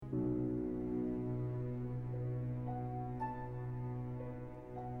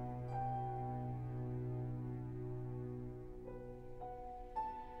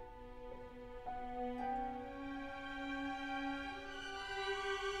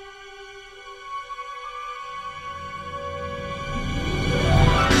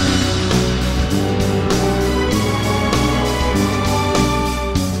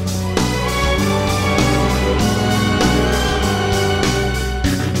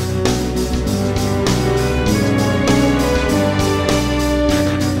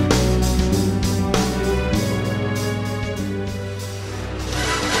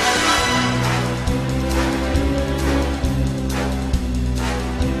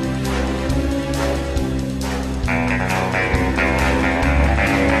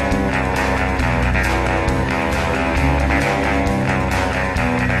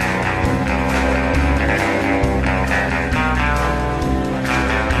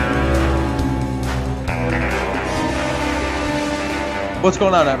What's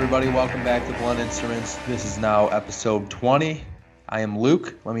going on, everybody? Welcome back to Blunt Instruments. This is now episode 20. I am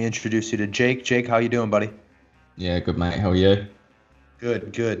Luke. Let me introduce you to Jake. Jake, how you doing, buddy? Yeah, good mate. How are you?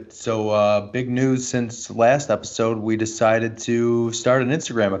 Good, good. So, big news since last episode. We decided to start an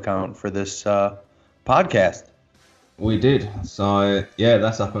Instagram account for this podcast. We did. So yeah,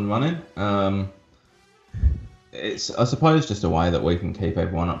 that's up and running. It's I suppose just a way that we can keep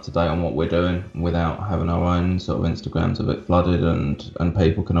everyone up to date on what we're doing without having our own sort of Instagrams a bit flooded, and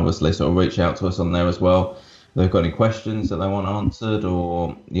people can obviously sort of reach out to us on there as well. If they've got any questions that they want answered,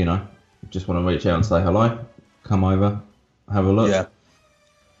 or just want to reach out and say hello, come over, have a look. Yeah.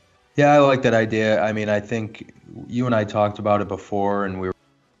 Yeah, I like that idea. I mean, I think you and I talked about it before, and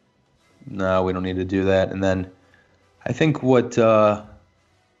no, we don't need to do that. And then I think when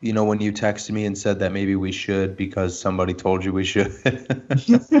you texted me and said that maybe we should because somebody told you we should.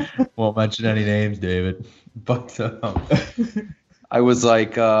 Won't mention any names, David. But I was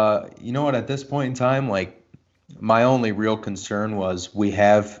like, you know what? At this point in time, like, my only real concern was we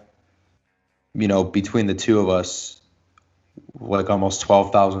have, between the two of us, like almost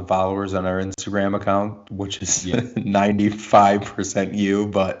 12,000 followers on our Instagram account, which is 95% you.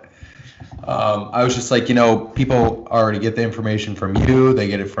 But I was just like, people already get the information from you, they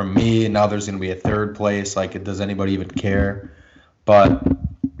get it from me, and now there's going to be a third place. Like, does anybody even care? But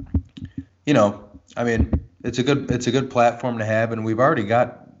I mean, it's a good platform to have, and we've already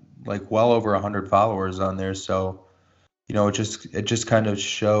got like well over 100 followers on there. So it just kind of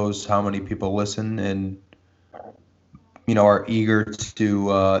shows how many people listen and are eager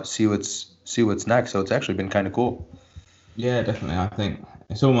to see what's next. So it's actually been kind of cool. Yeah, definitely. I think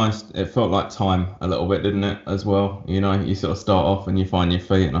it felt like time a little bit, didn't it, as well? You sort of start off and you find your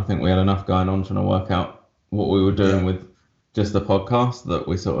feet, and I think we had enough going on trying to work out what we were doing Yeah. with just the podcast that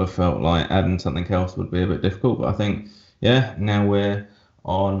we sort of felt like adding something else would be a bit difficult. But I think, yeah, now we're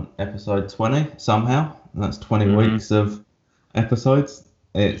on episode 20 somehow, and that's 20 Mhm. weeks of episodes.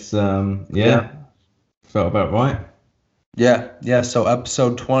 It's, Yeah. felt about right. Yeah, yeah. So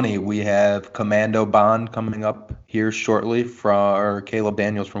episode 20, we have Commando Bond coming up here shortly or Caleb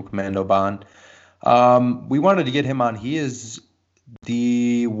Daniels from Commando Bond. We wanted to get him on. He is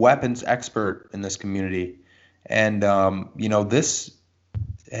the weapons expert in this community. And, this,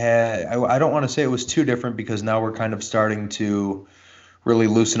 I don't want to say it was too different because now we're kind of starting to really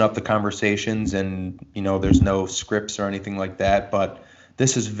loosen up the conversations and, there's no scripts or anything like that. But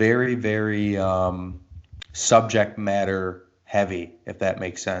this is very, very subject matter heavy, if that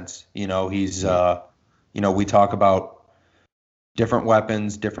makes sense. Yeah. We talk about different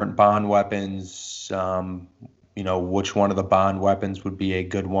weapons, different bond weapons, which one of the bond weapons would be a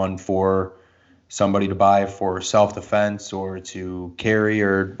good one for somebody to buy for self-defense or to carry,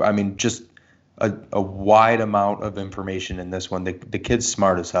 or, I mean, just a wide amount of information in this one. The kid's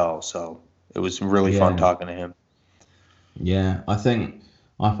smart as hell, so it was really fun Yeah. talking to him. Yeah, I think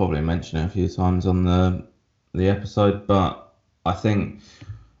I probably mentioned it a few times on the episode, but I think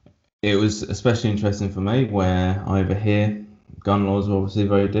it was especially interesting for me where over here gun laws are obviously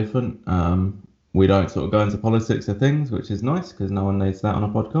very different. We don't sort of go into politics of things, which is nice because no one needs that on a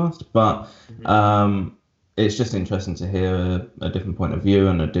podcast. But it's just interesting to hear a different point of view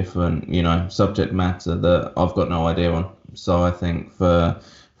and a different, subject matter that I've got no idea on. So I think for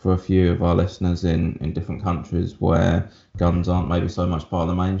a few of our listeners in different countries where guns aren't maybe so much part of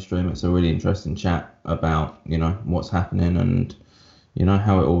the mainstream, it's a really interesting chat about, what's happening and,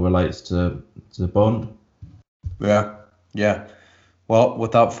 how it all relates to Bond. Yeah, yeah. Well,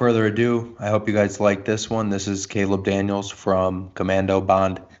 without further ado, I hope you guys like this one. This is Caleb Daniels from Commando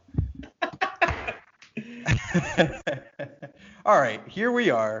Bond. All right, here we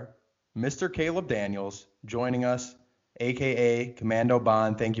are, Mr. Caleb Daniels joining us, aka Commando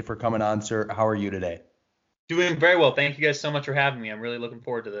Bond. Thank you for coming on, sir. How are you today? Doing very well. Thank you guys so much for having me. I'm really looking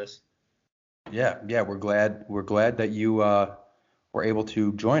forward to this. Yeah, yeah, we're glad that you were able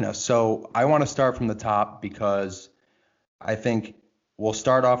to join us. So I want to start from the top because I think we'll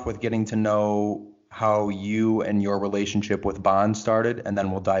start off with getting to know how you and your relationship with Bond started, and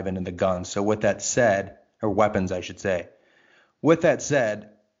then we'll dive into the guns. So with that said, or weapons, I should say. With that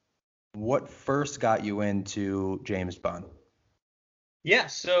said, what first got you into James Bond? Yeah,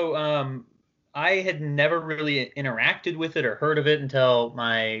 so I had never really interacted with it or heard of it until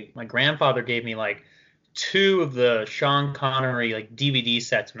my grandfather gave me like two of the Sean Connery like DVD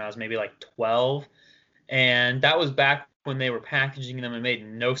sets when I was maybe like 12, and that was back when they were packaging them and made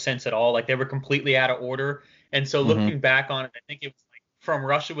no sense at all. Like they were completely out of order. And so Mm-hmm. looking back on it, I think it was like From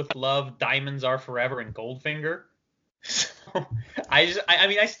Russia with Love, Diamonds Are Forever, and Goldfinger. So I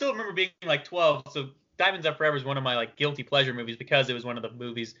mean, I still remember being like 12, so Diamonds Are Forever is one of my like guilty pleasure movies because it was one of the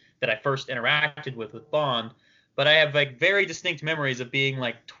movies that I first interacted with Bond. But I have like very distinct memories of being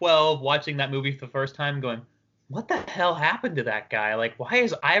like 12, watching that movie for the first time, going, "What the hell happened to that guy? Like, why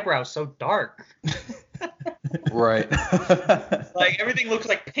is eyebrows so dark?" Right. Like everything looks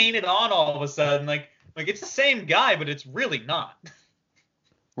like painted on all of a sudden. Like it's the same guy, but it's really not.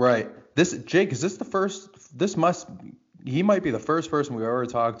 Right. Jake, is this the first? He might be the first person we've ever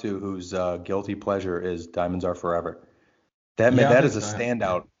talked to whose guilty pleasure is Diamonds Are Forever. That is a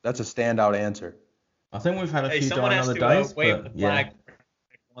standout. That's a standout answer. I think we've had a few someone Die has Another to Days, wave but the flag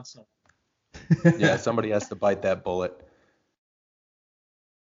once in a while. Yeah, somebody has to bite that bullet.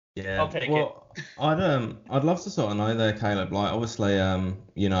 Yeah, I'll take I'd love to sort of know there, Caleb. Like, obviously,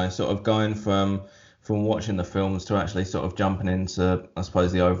 sort of going from watching the films to actually sort of jumping into, I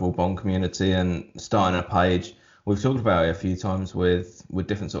suppose, the overall Bond community and starting a page. We've talked about it a few times with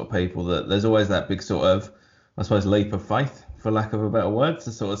different sort of people that there's always that big sort of, I suppose, leap of faith, for lack of a better word,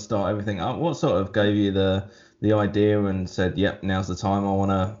 to sort of start everything up. What sort of gave you the idea and said, yep, now's the time, I want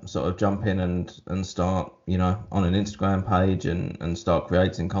to sort of jump in and start, on an Instagram page and start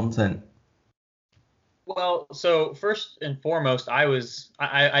creating content? Well, so first and foremost,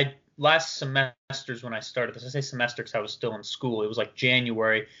 I last semesters when I started this, I say semester because I was still in school. It was like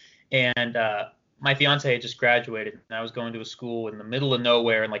January, and my fiance had just graduated, and I was going to a school in the middle of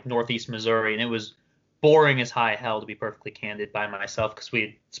nowhere in like Northeast Missouri, and it was boring as high hell, to be perfectly candid, by myself because we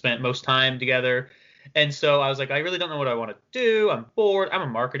had spent most time together. And so I was like, I really don't know what I want to do. I'm bored. I'm a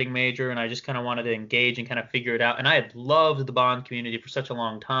marketing major, and I just kind of wanted to engage and kind of figure it out. And I had loved the Bond community for such a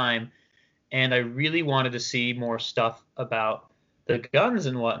long time, and I really wanted to see more stuff about the guns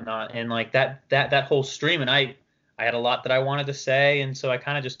and whatnot, and like that whole stream. And I had a lot that I wanted to say, and so I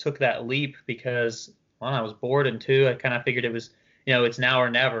kind of just took that leap because one, I was bored, and two, I kind of figured it was, it's now or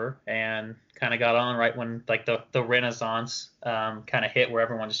never, and kind of got on right when like the Renaissance kind of hit, where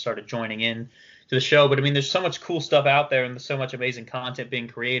everyone just started joining in to the show. But I mean, there's so much cool stuff out there, and there's so much amazing content being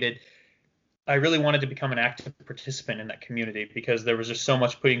created. I really wanted to become an active participant in that community because there was just so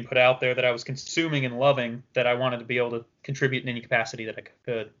much being put out there that I was consuming and loving, that I wanted to be able to contribute in any capacity that I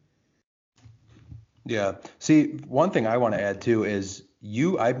could. Yeah. See, one thing I want to add too is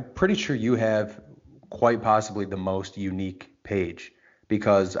I'm pretty sure you have quite possibly the most unique page,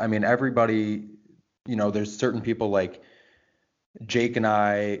 because I mean, everybody, there's certain people like Jake and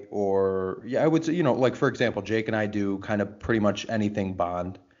I, or I would say, like for example, Jake and I do kind of pretty much anything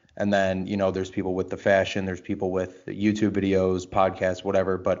Bond. And then, there's people with the fashion, there's people with YouTube videos, podcasts,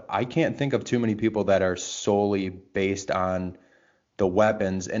 whatever. But I can't think of too many people that are solely based on the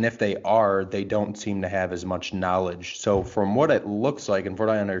weapons. And if they are, they don't seem to have as much knowledge. So from what it looks like and from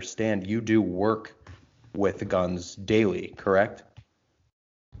what I understand, you do work with guns daily, correct?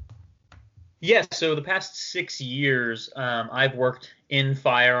 Yes. So the past 6 years, I've worked in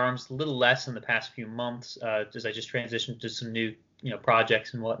firearms, a little less in the past few months, as I just transitioned to some new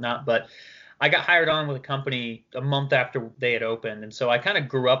projects and whatnot. But I got hired on with a company a month after they had opened. And so I kind of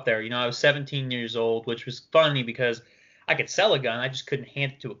grew up there. I was 17 years old, which was funny because I could sell a gun. I just couldn't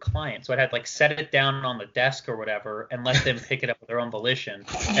hand it to a client. So I'd have to like set it down on the desk or whatever and let them pick it up with their own volition.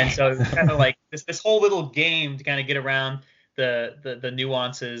 And so it was kind of like this whole little game to kind of get around the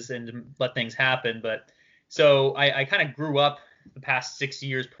nuances and to let things happen. But so I kind of grew up the past 6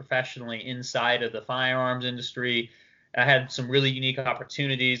 years professionally inside of the firearms industry. I had some really unique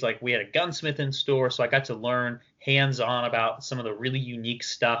opportunities. Like we had a gunsmith in store, so I got to learn hands-on about some of the really unique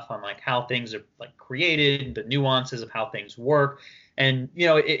stuff on like how things are like created, the nuances of how things work. And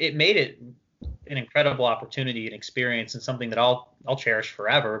it made it an incredible opportunity and experience, and something that I'll cherish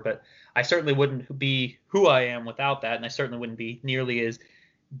forever. But I certainly wouldn't be who I am without that, and I certainly wouldn't be nearly as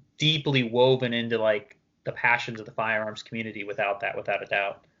deeply woven into like the passions of the firearms community without that, without a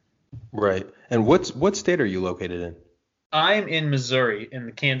doubt. Right. And what state are you located in? I'm in Missouri, in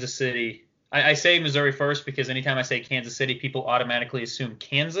the Kansas City. I say Missouri first because anytime I say Kansas City, people automatically assume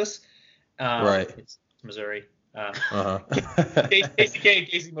Kansas. Right. It's Missouri. Uh-huh. KCK and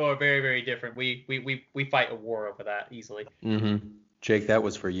Casey Moore are very, very different. We fight a war over that easily. Mm-hmm. Jake, that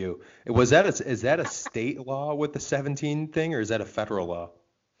was for you. Is that a state law with the 17 thing, or is that a federal law?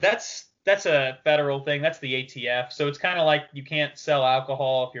 That's a federal thing. That's the ATF. So it's kind of like you can't sell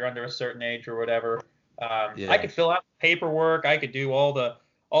alcohol if you're under a certain age or whatever. I could fill out paperwork. I could do all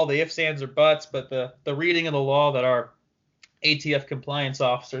the ifs, ands, or buts. But the reading of the law that our ATF compliance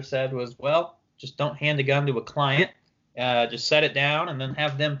officer said was, well, just don't hand a gun to a client. Just set it down and then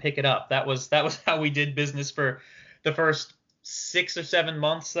have them pick it up. That was how we did business for the first 6 or 7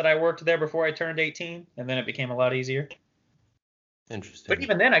 months that I worked there before I turned 18, and then it became a lot easier. Interesting. But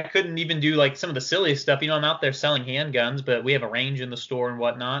even then, I couldn't even do like some of the silliest stuff. I'm out there selling handguns, but we have a range in the store and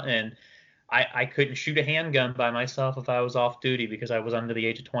whatnot, and I couldn't shoot a handgun by myself if I was off duty because I was under the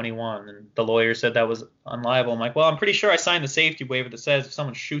age of 21. And the lawyer said that was unliable. I'm like, well, I'm pretty sure I signed the safety waiver that says if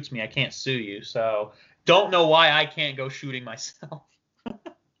someone shoots me, I can't sue you. So don't know why I can't go shooting myself.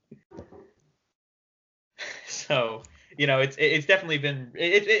 So, it's definitely been,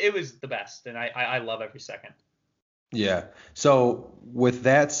 it was the best. And I love every second. Yeah. So with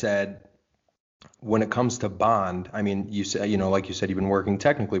that said, when it comes to Bond, I mean, you said, like you said, you've been working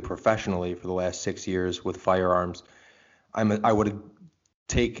technically professionally for the last 6 years with firearms. I would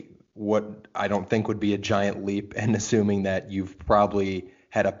take what I don't think would be a giant leap and assuming that you've probably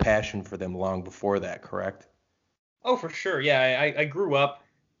had a passion for them long before that, correct? Oh, for sure. Yeah, I grew up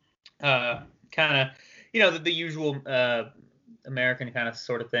kind of, the usual American kind of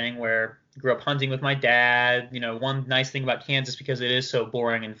sort of thing where grew up hunting with my dad. One nice thing about Kansas, because it is so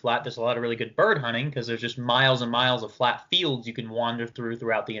boring and flat, there's a lot of really good bird hunting because there's just miles and miles of flat fields you can wander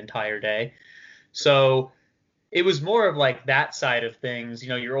throughout the entire day. So it was more of like that side of things,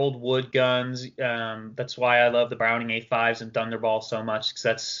 your old wood guns. That's why I love the Browning A5s and Thunderball so much, because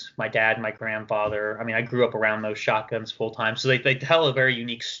that's my dad and my grandfather. I mean, I grew up around those shotguns full time, so they tell a very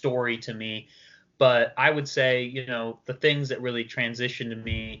unique story to me. But I would say, the things that really transitioned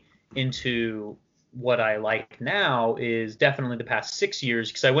me into what I like now is definitely the past 6 years,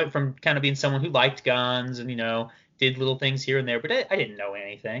 because I went from kind of being someone who liked guns and, did little things here and there, but I didn't know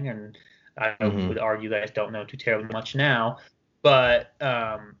anything. And I would argue that I don't know too terribly much now. But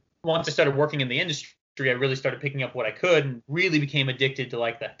once I started working in the industry, I really started picking up what I could and really became addicted to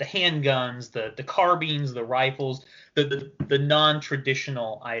like the handguns, the carbines, the rifles, the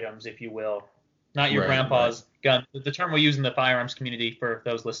non-traditional items, if you will. Not your grandpa's gun. The term we use in the firearms community for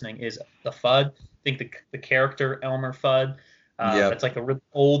those listening is the FUD. I think the character Elmer Fudd. That's like a really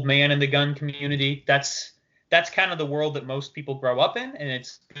old man in the gun community. That's kind of the world that most people grow up in, and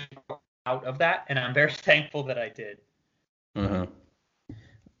it's out of that, and I'm very thankful that I did.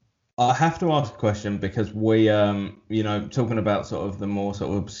 I have to ask a question because we, talking about sort of the more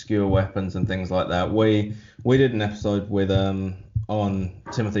sort of obscure weapons and things like that. We did an episode with on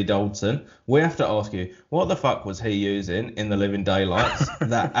Timothy Dodson. We have to ask you, what the fuck was he using in The Living Daylights?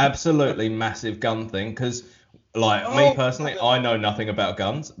 That absolutely massive gun thing, because me personally, I know nothing about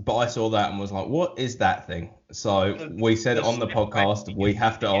guns, but I saw that and was like, what is that thing? So we said on the podcast, we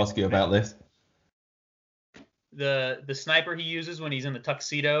have to ask you about this. The sniper he uses when he's in the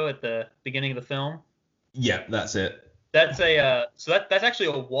tuxedo at the beginning of the film. Yeah, that's it. That's that's actually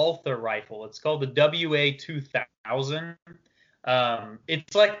a Walther rifle. It's called the WA-2000.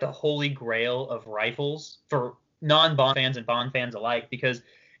 It's like the holy grail of rifles for non-Bond fans and Bond fans alike, because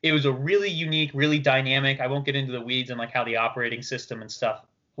it was a really unique, really dynamic. I won't get into the weeds and like how the operating system and stuff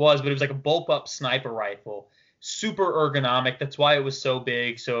was, but it was like a bulk-up sniper rifle, super ergonomic. That's why it was so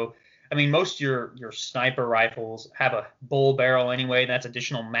big. So I mean, most of your sniper rifles have a bull barrel anyway. That's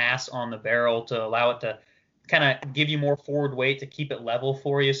additional mass on the barrel to allow it to kind of give you more forward weight to keep it level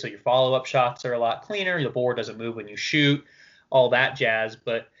for you, so your follow-up shots are a lot cleaner. The bore doesn't move when you shoot, all that jazz.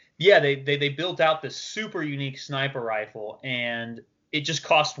 But yeah, they built out this super unique sniper rifle, and it just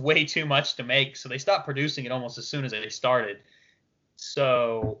cost way too much to make, so they stopped producing it almost as soon as they started.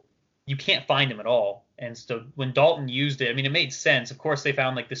 So you can't find them at all. And so when Dalton used it, I mean, it made sense. Of course, they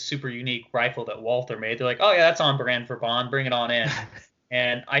found like this super unique rifle that Walther made. They're like, oh yeah, that's on brand for Bond. Bring it on in.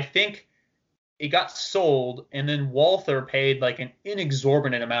 And I think it got sold, and then Walther paid like an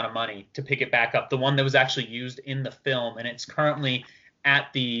inexorbitant amount of money to pick it back up, the one that was actually used in the film, and it's currently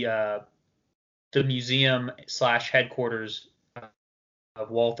at the museum / headquarters of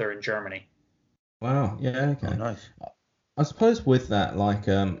Walther in Germany. Wow. Yeah. Okay. Oh, nice. I suppose with that, like,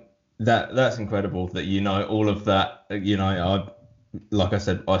 that's incredible that all of that. Like I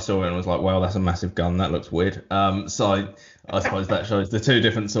said, I saw it and was like, wow, that's a massive gun. That looks weird. So I suppose that shows the two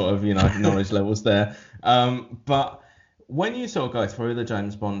different sort of knowledge levels there. But when you sort of go through the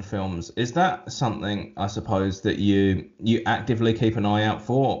James Bond films, is that something I suppose that you actively keep an eye out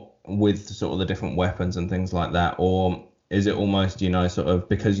for with sort of the different weapons and things like that, or is it almost sort of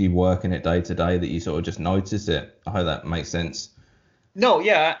because you work in it day to day that you sort of just notice it? I hope that makes sense. No,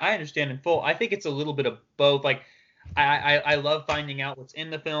 yeah, I understand in full. I think it's a little bit of both. Like, I love finding out what's in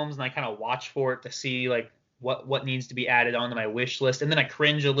the films, and I kind of watch for it to see like what needs to be added onto my wish list. And then I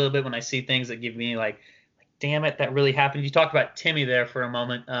cringe a little bit when I see things that give me like damn it, that really happened. You talked about Timmy there for a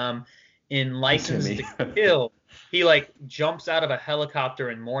moment. In License to Kill, he like jumps out of a helicopter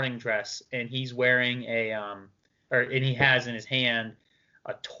in morning dress, and he's wearing and he has in his hand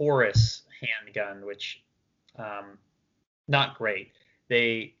a Taurus handgun, which not great.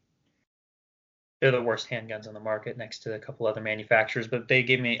 They're the worst handguns on the market next to a couple other manufacturers, but they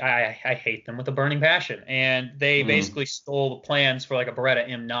give me, I hate them with a burning passion. And they basically stole the plans for like a Beretta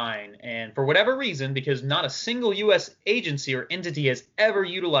M9. And for whatever reason, because not a single U.S. agency or entity has ever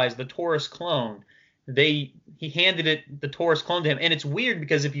utilized the Taurus clone, he handed the Taurus clone to him. And it's weird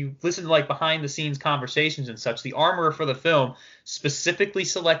because if you listen to like behind the scenes conversations and such, the armorer for the film specifically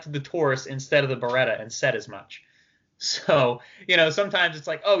selected the Taurus instead of the Beretta and said as much. So, sometimes it's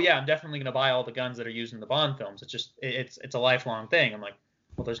like, oh yeah, I'm definitely going to buy all the guns that are used in the Bond films. It's just, it's a lifelong thing. I'm like,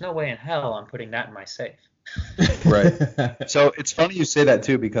 well, there's no way in hell I'm putting that in my safe. Right. So it's funny you say that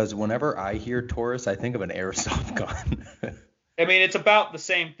too, because whenever I hear Taurus, I think of an airsoft gun. I mean, it's about the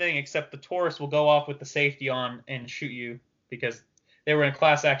same thing, except the Taurus will go off with the safety on and shoot you, because they were in a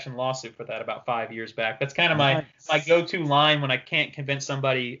class action lawsuit for that about 5 years back. That's kind of my go-to line when I can't convince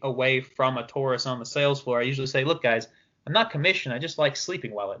somebody away from a Taurus on the sales floor. I usually say, look, guys, I'm not commissioned. I just like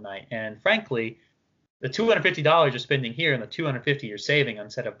sleeping well at night. And frankly, the $250 you're spending here and the $250 you're saving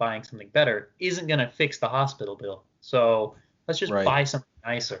instead of buying something better isn't going to fix the hospital bill. So let's just buy something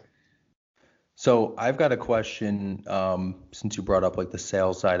nicer. So I've got a question, since you brought up like the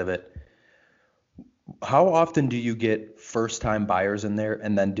sales side of it. How often do you get first-time buyers in there,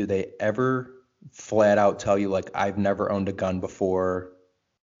 and then do they ever flat out tell you, like, I've never owned a gun before,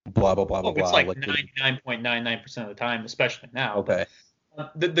 blah, blah, blah, blah, blah? It's like 99.99% of the time, especially now. Okay.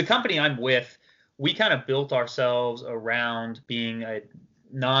 The company I'm with, we kind of built ourselves around being a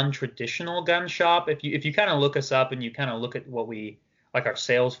non-traditional gun shop. If you kind of look us up and you kind of look at what we, like our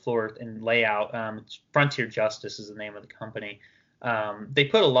sales floor and layout, Frontier Justice is the name of the company. They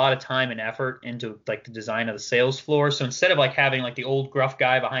put a lot of time and effort into like the design of the sales floor. So instead of like having like the old gruff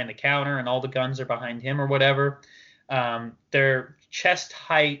guy behind the counter and all the guns are behind him or whatever, they're chest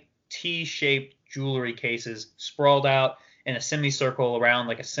height T-shaped jewelry cases sprawled out in a semicircle around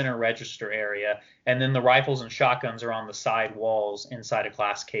like a center register area. And then the rifles and shotguns are on the side walls inside of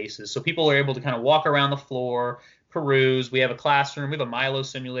glass cases. So people are able to kind of walk around the floor, peruse. We have a classroom. We have a Milo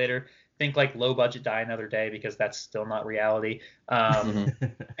simulator. Think like low budget Die Another Day, because that's still not reality. And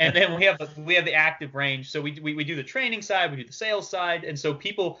then we have the active range. So we do the training side, we do the sales side, and so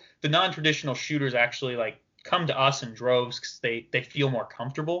people, the non-traditional shooters, actually like come to us in droves because they feel more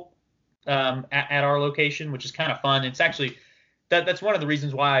comfortable at our location, which is kind of fun. It's actually that's one of the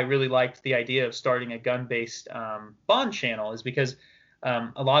reasons why I really liked the idea of starting a gun-based Bond channel, is because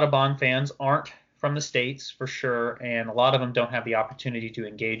a lot of Bond fans aren't from the States for sure, and a lot of them don't have the opportunity to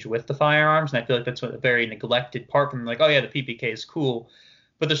engage with the firearms, and I feel like that's a very neglected part from them. Like, oh yeah, the PPK is cool,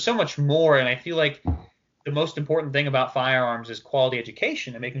 but there's so much more, and I feel like the most important thing about firearms is quality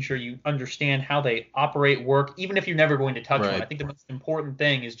education and making sure you understand how they operate, work, even if you're never going to touch one. I think the most important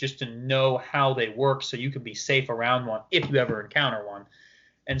thing is just to know how they work so you can be safe around one if you ever encounter one.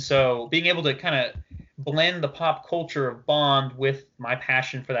 And so being able to kind of blend the pop culture of Bond with my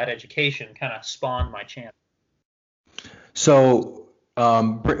passion for that education kind of spawned my channel. So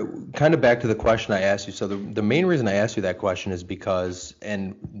kind of back to the question I asked you. So the main reason I asked you that question is because,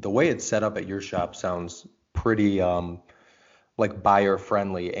 and the way it's set up at your shop sounds pretty like buyer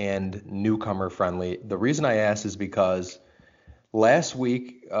friendly and newcomer friendly. The reason I asked is because last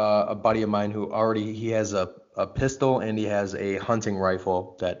week a buddy of mine he has a pistol and he has a hunting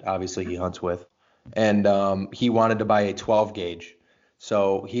rifle that obviously he hunts with, and he wanted to buy a 12 gauge.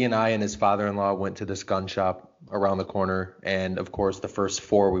 So he and I and his father-in-law went to this gun shop around the corner, and of course the first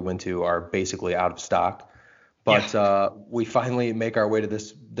 4 we went to are basically out of stock. But we finally make our way to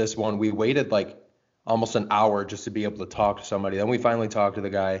this one. We waited like almost an hour just to be able to talk to somebody. Then we finally talked to the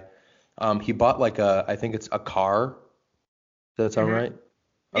guy. He bought like I think it's a car. Does that sound right?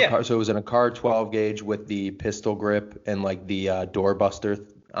 Yeah. So it was in a car 12 gauge with the pistol grip and like the door buster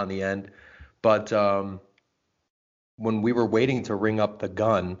on the end. But when we were waiting to ring up the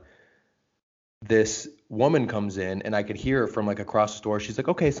gun, this woman comes in, and I could hear her from like across the store. She's like,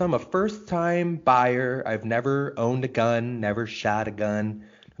 okay, so I'm a first time buyer. I've never owned a gun, never shot a gun.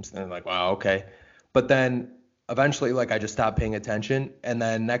 I'm sitting there like, wow, okay. But then eventually, like, I just stopped paying attention. And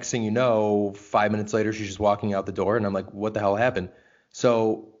then next thing you know, 5 minutes later, she's just walking out the door, and I'm like, what the hell happened?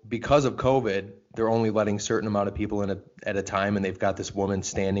 So because of COVID, they're only letting a certain amount of people in at a time, and they've got this woman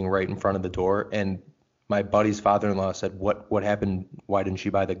standing right in front of the door. And my buddy's father-in-law said, what happened? Why didn't she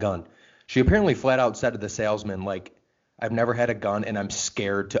buy the gun? She apparently flat out said to the salesman, like, I've never had a gun and I'm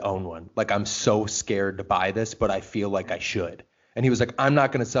scared to own one. Like, I'm so scared to buy this, but I feel like I should. And he was like, I'm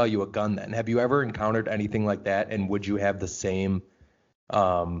not going to sell you a gun then. Have you ever encountered anything like that? And would you have the same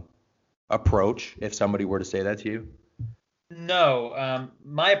approach if somebody were to say that to you? No,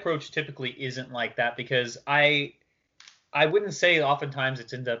 my approach typically isn't like that, because I I wouldn't say oftentimes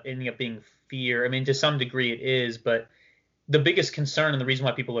it's ending up being fear. I mean, to some degree it is, but the biggest concern and the reason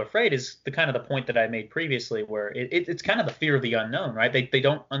why people are afraid is the kind of the point that I made previously, where it's kind of the fear of the unknown, right? They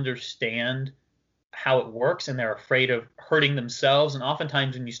don't understand how it works, and they're afraid of hurting themselves. And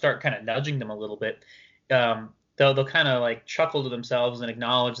oftentimes when you start kind of nudging them a little bit, they'll kind of like chuckle to themselves and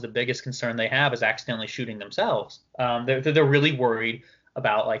acknowledge the biggest concern they have is accidentally shooting themselves. They're really worried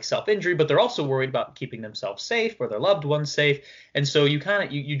about like self-injury, but they're also worried about keeping themselves safe or their loved ones safe. And so you kind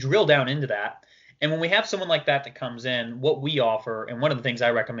of you drill down into that. And when we have someone like that comes in, what we offer, and one of the things I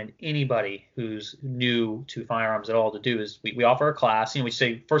recommend anybody who's new to firearms at all to do is we offer a class. We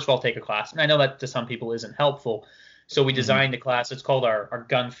say, first of all, take a class. And I know that to some people isn't helpful. So we designed a class. It's called our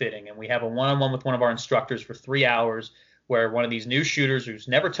gun fitting. And we have a one-on-one with one of our instructors for 3 hours, where one of these new shooters who's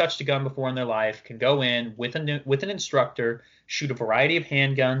never touched a gun before in their life can go in with an instructor, shoot a variety of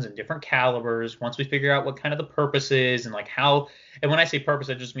handguns and different calibers. Once we figure out what kind of the purpose is and like how, and when I say purpose,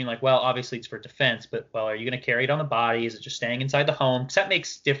 I just mean like, well, obviously it's for defense, but well, are you going to carry it on the body? Is it just staying inside the home? Because that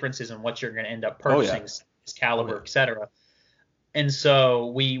makes differences in what you're going to end up purchasing, caliber, etc. And so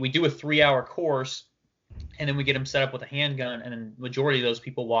we do a 3-hour course, and then we get them set up with a handgun, and then majority of those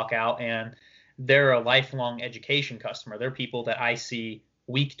people walk out and they're a lifelong education customer. They're people that I see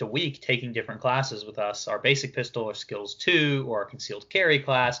week to week taking different classes with us, our basic pistol or skills 2 or our concealed carry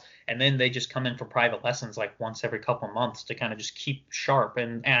class. And then they just come in for private lessons like once every couple of months to kind of just keep sharp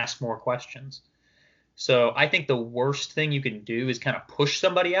and ask more questions. So I think the worst thing you can do is kind of push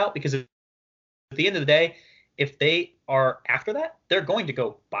somebody out, because at the end of the day, if they are after that, they're going to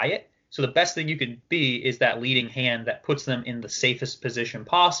go buy it. So the best thing you can be is that leading hand that puts them in the safest position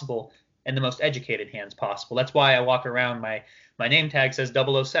possible and the most educated hands possible. That's why I walk around, my name tag says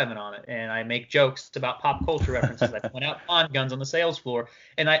 007 on it, and I make jokes about pop culture references that point out Bond guns on the sales floor.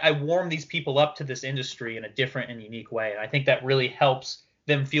 And I warm these people up to this industry in a different and unique way. And I think that really helps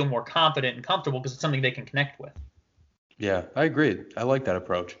them feel more confident and comfortable because it's something they can connect with. Yeah, I agree. I like that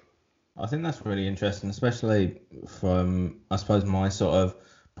approach. I think that's really interesting, especially from, I suppose, my sort of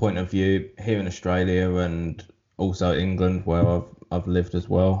point of view here in Australia and also England, where I've lived as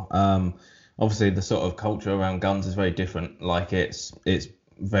well. Obviously, the sort of culture around guns is very different. Like it's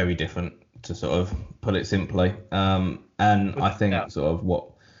very different, to sort of put it simply. And I think sort of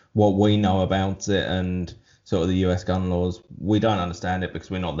what we know about it and sort of the US gun laws, we don't understand it because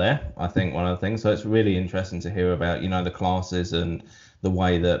we're not there. I think one of the things. So it's really interesting to hear about, the classes and the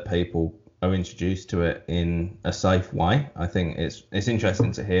way that people are introduced to it in a safe way. I think it's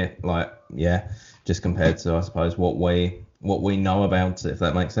interesting to hear, just compared to, I suppose, what we know about it, if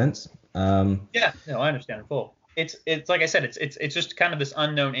that makes sense. Yeah, no, I understand in full. It's like I said, it's just kind of this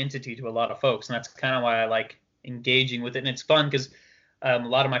unknown entity to a lot of folks, and that's kind of why I like engaging with it. And it's fun because a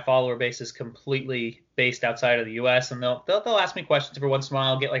lot of my follower base is completely based outside of the U.S. and they'll ask me questions every once in a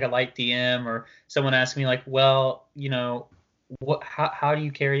while. I'll get like a light DM or someone asks me like, well, how do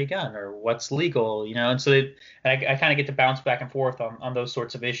you carry a gun, or what's legal, and so I kind of get to bounce back and forth on those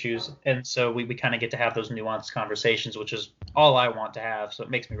sorts of issues, and so we kind of get to have those nuanced conversations, which is all I want to have, so it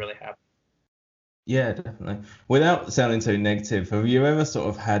makes me really happy. Yeah, definitely. Without sounding too negative, have you ever sort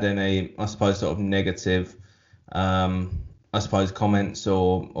of had any, I suppose, sort of negative, I suppose, comments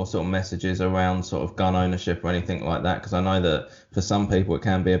or sort of messages around sort of gun ownership or anything like that? Because I know that for some people it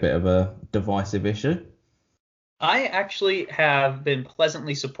can be a bit of a divisive issue. I actually have been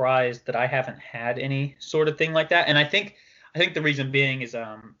pleasantly surprised that I haven't had any sort of thing like that. And I think the reason being is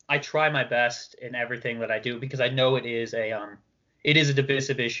I try my best in everything that I do, because I know it is a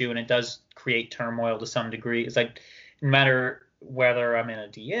divisive issue and it does create turmoil to some degree. It's like, no matter whether I'm in a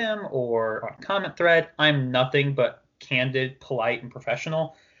DM or on a comment thread, I'm nothing but candid, polite, and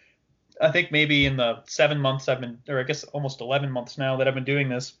professional. I think maybe in the 7 months I've been, or I guess almost 11 months now that I've been doing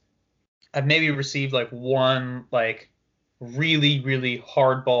this, I've maybe received like one like really, really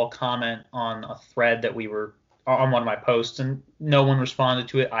hardball comment on a thread that we were on one of my posts, and no one responded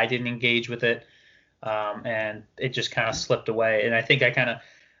to it. I didn't engage with it, and it just kind of slipped away. And I think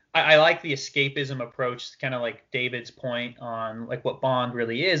I like the escapism approach, kind of like David's point on like what Bond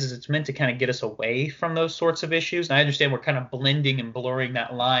really is it's meant to kind of get us away from those sorts of issues. And I understand we're kind of blending and blurring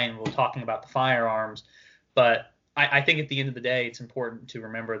that line while talking about the firearms, but I think at the end of the day, it's important to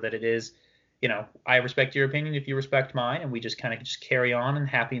remember that it is, I respect your opinion if you respect mine, and we just kind of just carry on and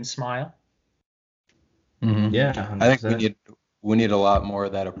happy and smile. Mm-hmm. Yeah, 100%. I think we need a lot more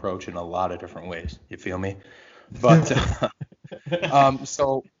of that approach in a lot of different ways. You feel me? But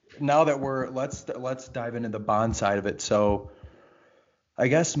so now that let's dive into the Bond side of it. So I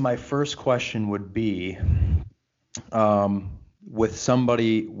guess my first question would be, with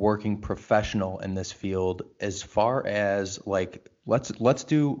somebody working professional in this field, as far as like let's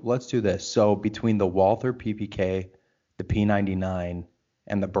do this. So between the Walther PPK, the P99,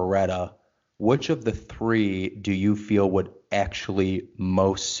 and the Beretta, which of the three do you feel would actually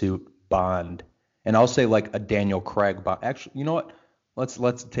most suit Bond? And I'll say like a Daniel Craig Bond. Actually, you know what?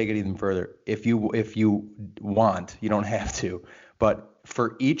 Let's take it even further. If you want, you don't have to, but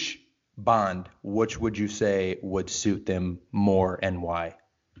for each Bond, which would you say would suit them more and why?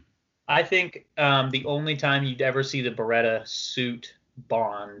 I think the only time you'd ever see the Beretta suit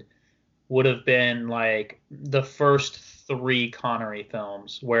Bond would have been like the first three Connery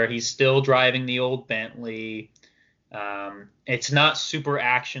films where he's still driving the old Bentley. It's not super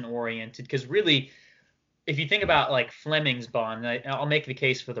action oriented because really, if you think about like Fleming's Bond, I'll make the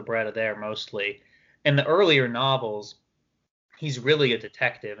case for the Beretta there mostly. In the earlier novels, he's really a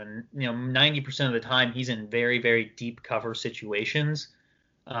detective, and 90% of the time he's in very, very deep cover situations.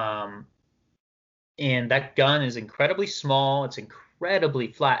 Um, and that gun is incredibly small. It's incredibly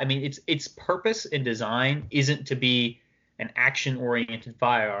flat. I mean, its purpose and design isn't to be an action-oriented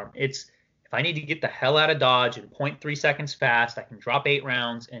firearm. It's if I need to get the hell out of Dodge in point 0.3 seconds fast, I can drop 8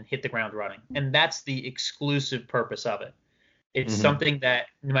 rounds and hit the ground running. And that's the exclusive purpose of it. It's something that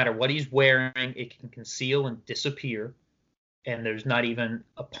no matter what he's wearing, it can conceal and disappear. And there's not even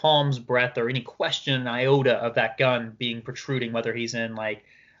a palm's breadth or any question, an iota of that gun being protruding, whether he's in like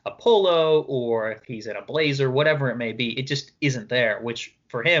a polo or if he's in a blazer, whatever it may be. It just isn't there, which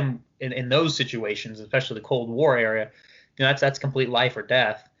for him in those situations, especially the Cold War area, that's complete life or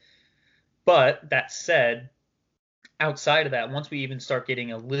death. But that said, outside of that, once we even start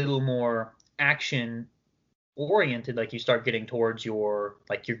getting a little more action oriented, like you start getting towards your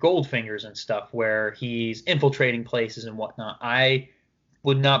Goldfingers and stuff where he's infiltrating places and whatnot, I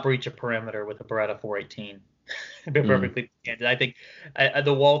would not breach a perimeter with a Beretta 418. To be perfectly candid, I think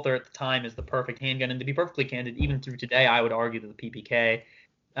the Walther at the time is the perfect handgun, and to be perfectly candid, even through today, I would argue that the PPK,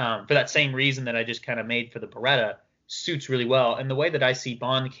 for that same reason that I just kind of made for the Beretta, suits really well. And the way that I see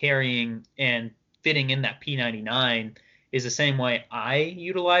Bond carrying and fitting in that P99 is the same way I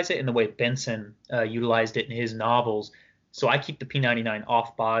utilize it and the way Benson utilized it in his novels. So I keep the P99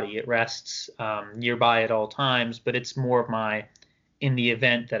 off body. It rests nearby at all times, but it's more of my, in the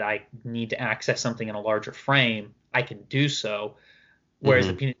event that I need to access something in a larger frame, I can do so. Whereas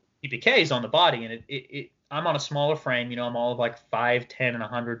the PPK is on the body, and I'm on a smaller frame. I'm all of like 5'10" and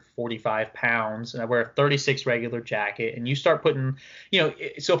 145 pounds, and I wear a 36 regular jacket. And you start putting,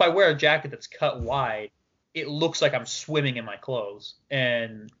 so if I wear a jacket that's cut wide, it looks like I'm swimming in my clothes,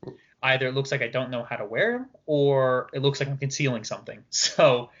 and either it looks like I don't know how to wear them, or it looks like I'm concealing something.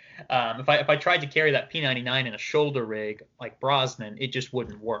 So if I tried to carry that P99 in a shoulder rig like Brosnan, it just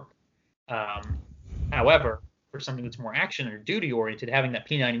wouldn't work. However, for something that's more action or duty oriented, having that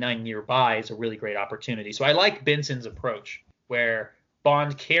P99 nearby is a really great opportunity. So I like Benson's approach, where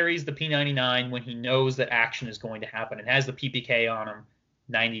Bond carries the P99 when he knows that action is going to happen and has the PPK on him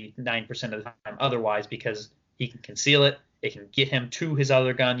 99% of the time otherwise, because he can conceal it. It can get him to his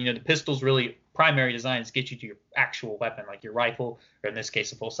other gun. The pistol's really primary design is to get you to your actual weapon, like your rifle, or in this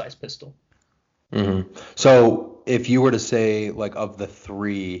case, a full-size pistol. So if you were to say, like, of the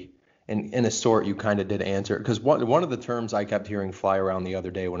three, and in a sort, you kind of did answer, because one of the terms I kept hearing fly around the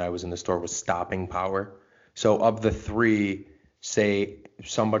other day when I was in the store was stopping power. So of the three, say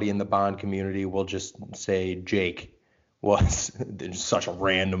somebody in the Bond community will just say Jake was such a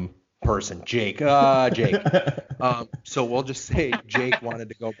random person. Jake. So we'll just say Jake wanted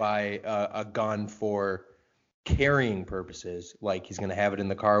to go buy a gun for carrying purposes. Like he's going to have it in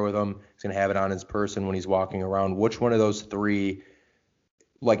the car with him. He's going to have it on his person when he's walking around. Which one of those three,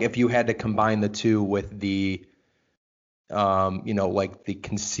 like if you had to combine the two with the, like the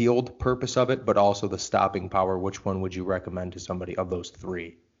concealed purpose of it, but also the stopping power, which one would you recommend to somebody of those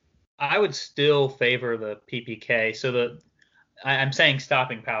three? I would still favor the PPK. So I'm saying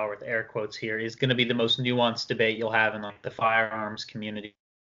stopping power with air quotes here is going to be the most nuanced debate you'll have in like the firearms community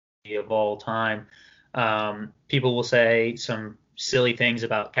of all time. People will say some silly things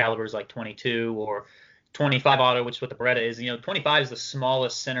about calibers like 22 or 25 auto, which is what the Beretta is. 25 is the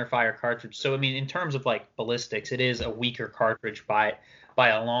smallest center fire cartridge. So, I mean, in terms of like ballistics, it is a weaker cartridge by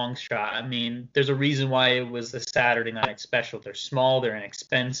a long shot. I mean, there's a reason why it was the Saturday night special. They're small, they're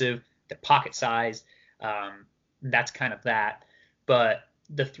inexpensive, they're pocket sized. That's kind of that. But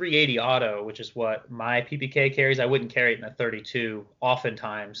the 380 auto, which is what my PPK carries, I wouldn't carry it in a 32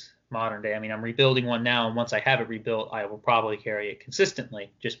 oftentimes modern day. I mean, I'm rebuilding one now, and once I have it rebuilt, I will probably carry it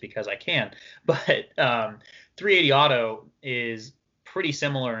consistently just because I can. But 380 auto is pretty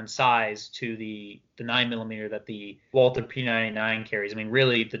similar in size to the 9mm that the Walther P99 carries. I mean,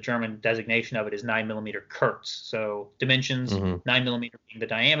 really, the German designation of it is 9mm Kurz. So dimensions, 9mm being the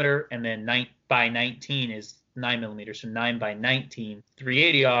diameter, and then 9x19 is 9mm. So 9x19.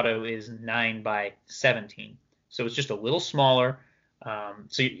 380 auto is 9x17. So it's just a little smaller.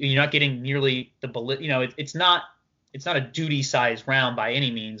 So you're not getting nearly the bullet. It's not a duty size round by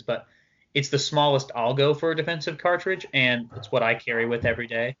any means, but it's the smallest I'll go for a defensive cartridge, and it's what I carry with every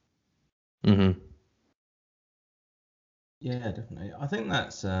day. Yeah, definitely. I think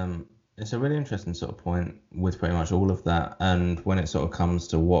that's it's a really interesting sort of point with pretty much all of that. And when it sort of comes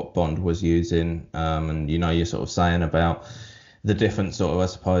to what Bond was using, and you're sort of saying about the different sort of, I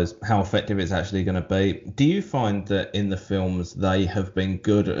suppose, how effective it's actually going to be. Do you find that in the films they have been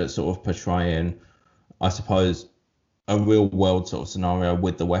good at sort of portraying, I suppose, a real world sort of scenario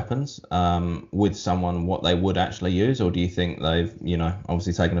with the weapons, with someone what they would actually use, or do you think they've,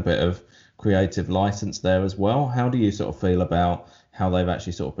 obviously taken a bit of creative license there as well? How do you sort of feel about how they've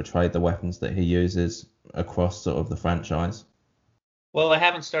actually sort of portrayed the weapons that he uses across sort of the franchise? Well, I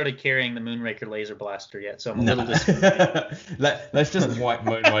haven't started carrying the Moonraker laser blaster yet, so I'm a little disappointed. Let's just wipe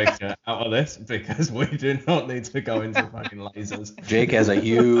Moonraker out of this, because we do not need to go into fucking lasers. Jake has a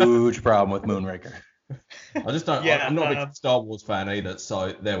huge problem with Moonraker. I just don't. I'm not a big Star Wars fan either,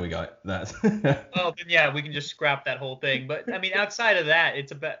 so there we go. That's. Well, then yeah, we can just scrap that whole thing. But I mean, outside of that,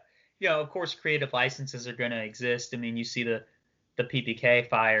 it's about, of course, creative licenses are going to exist. I mean, you see the PPK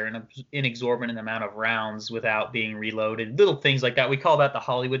fire an inexorbitant amount of rounds without being reloaded, little things like that. We call that the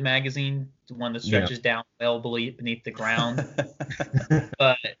Hollywood magazine, the one that stretches down well beneath the ground.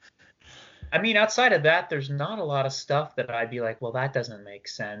 But I mean, outside of that, there's not a lot of stuff that I'd be like, well, that doesn't make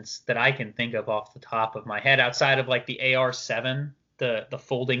sense, that I can think of off the top of my head, outside of like the AR-7, the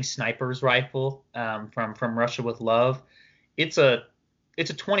folding sniper's rifle from Russia with Love. It's a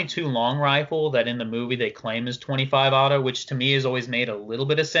 22 long rifle that in the movie they claim is 25 auto, which to me has always made a little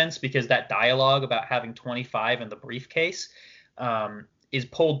bit of sense, because that dialogue about having 25 in the briefcase is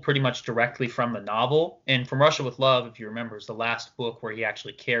pulled pretty much directly from the novel. And From Russia with Love, if you remember, is the last book where he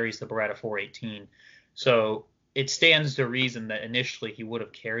actually carries the Beretta 418. So it stands to reason that initially he would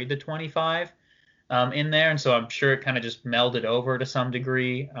have carried the 25 in there. And so I'm sure it kind of just melded over to some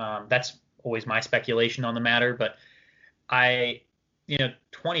degree. That's always my speculation on the matter. But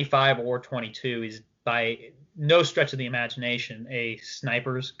 25 or 22 is by no stretch of the imagination a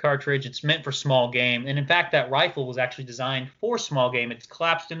sniper's cartridge. It's meant for small game. And in fact, that rifle was actually designed for small game. It's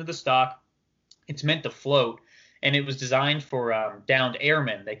collapsed into the stock. It's meant to float. And it was designed for downed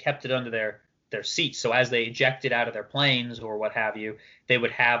airmen. They kept it under their seats. So as they ejected out of their planes or what have you, they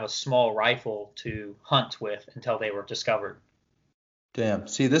would have a small rifle to hunt with until they were discovered. Damn.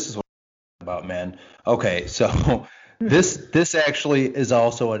 See, this is what I'm about, man. Okay, so this actually is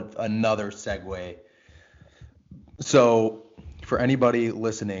also another segue. So for anybody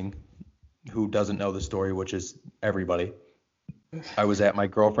listening who doesn't know the story, which is everybody, I was at my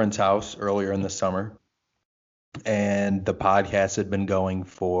girlfriend's house earlier in the summer, and the podcast had been going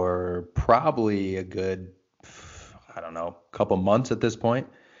for probably a good, couple months at this point.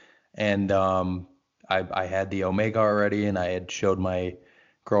 And I had the Omega already, and I had showed my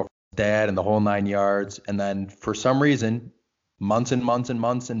girlfriend's dad and the whole 9 yards. And then for some reason, months and months and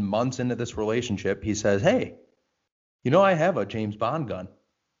months and months into this relationship, he says, "Hey, I have a James Bond gun."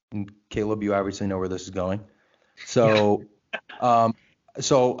 And Caleb, you obviously know where this is going. So,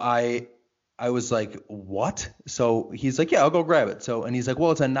 so I was like, "What?" So he's like, "Yeah, I'll go grab it." So, and he's like,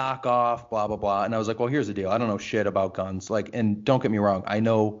 "Well, it's a knockoff, blah, blah, blah." And I was like, "Well, here's the deal. I don't know shit about guns. And don't get me wrong. I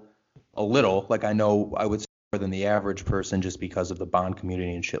know a little, I know I would say more than the average person just because of the Bond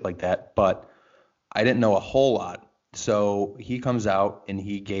community and shit like that. But I didn't know a whole lot. So he comes out and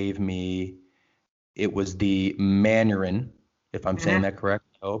he gave me, it was the Mandarin, if I'm saying that correct.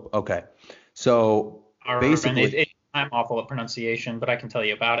 Oh, okay. So basically, I'm awful at pronunciation, but I can tell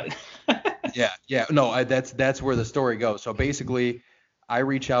you about it. Yeah. No, that's where the story goes. So basically, I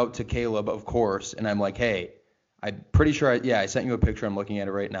reach out to Caleb, of course, and I'm like, "Hey, I'm pretty sure I sent you a picture. I'm looking at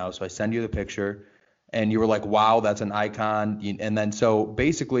it right now." So I send you the picture, and you were like, "Wow, that's an icon." And then so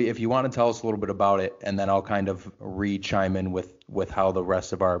basically, if you want to tell us a little bit about it, and then I'll kind of chime in with how the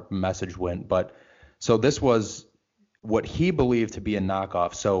rest of our message went. But so this was what he believed to be a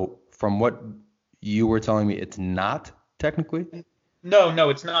knockoff. So from what you were telling me, it's not technically? No,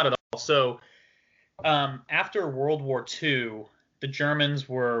 it's not at all. So after World War II, the Germans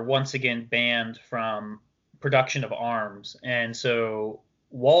were once again banned from production of arms. And so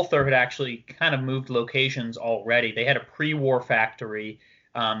Walther had actually kind of moved locations already. They had a pre-war factory.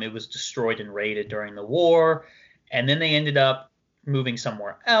 It was destroyed and raided during the war. And then they ended up moving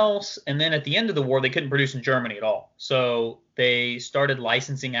somewhere else. And then at the end of the war, they couldn't produce in Germany at all. So they started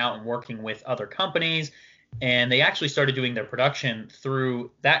licensing out and working with other companies. And they actually started doing their production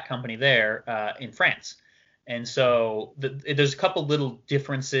through that company there in France. And so there's a couple little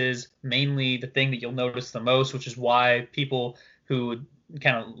differences, mainly the thing that you'll notice the most, which is why people who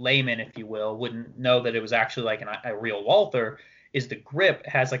kind of laymen, if you will, wouldn't know that it was actually like a real Walther, is the grip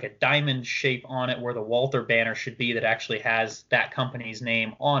has like a diamond shape on it where the Walther banner should be that actually has that company's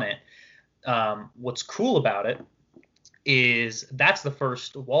name on it. What's cool about it is that's the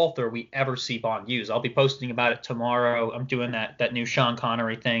first Walther we ever see Bond use. I'll be posting about it tomorrow. I'm doing that new Sean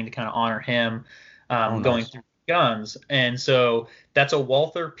Connery thing to kind of honor him, going through guns. And so that's a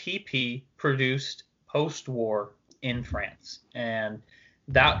Walther PP produced post-war in France. And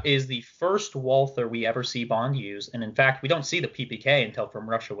that is the first Walther we ever see Bond use. And in fact, we don't see the PPK until From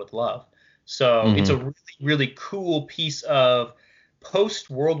Russia with Love. So it's a really, really cool piece of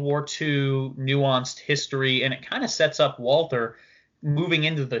post-World War II nuanced history. And it kind of sets up Walther moving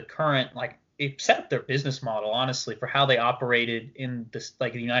into the current, like, it set up their business model, honestly, for how they operated in this,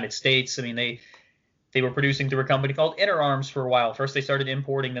 like, the United States. I mean, they were producing through a company called Interarms for a while. First, they started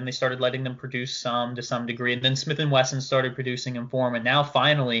importing, then they started letting them produce some to some degree, and then Smith & Wesson started producing them for them, and now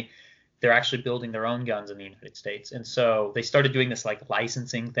finally they're actually building their own guns in the United States. And so they started doing this like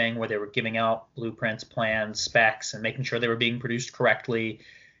licensing thing where they were giving out blueprints, plans, specs, and making sure they were being produced correctly.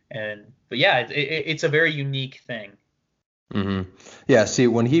 But yeah, it's a very unique thing. Mm-hmm. Yeah, see,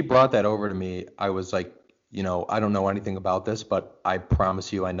 when he brought that over to me, I was like, I don't know anything about this, but I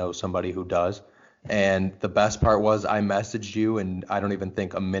promise you I know somebody who does. And the best part was I messaged you, and I don't even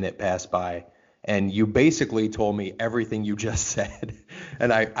think a minute passed by, and you basically told me everything you just said.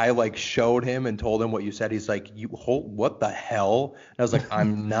 And I like showed him and told him what you said. He's like, what the hell? And I was like,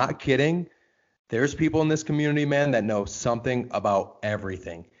 I'm not kidding. There's people in this community, man, that know something about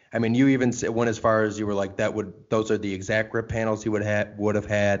everything. I mean, you even went as far as you were like, those are the exact grip panels he would have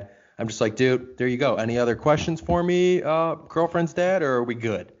had. I'm just like, dude, there you go. Any other questions for me, girlfriend's dad, or are we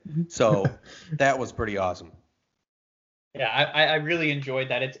good? So that was pretty awesome. Yeah, I really enjoyed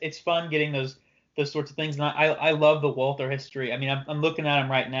that. It's fun getting those sorts of things. And I love the Walther history. I mean, I'm looking at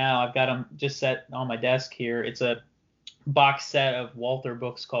them right now. I've got them just set on my desk here. It's a box set of Walther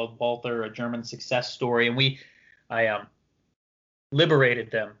books called Walther, A German Success Story. And I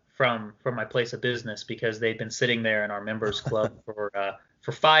liberated them from my place of business because they'd been sitting there in our members club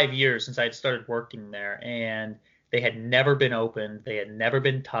for 5 years since I had started working there, and they had never been opened. They had never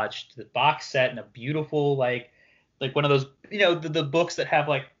been touched. The box set in a beautiful, like one of those, the books that have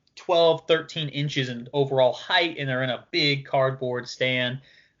like 12, 13 inches in overall height, and they're in a big cardboard stand.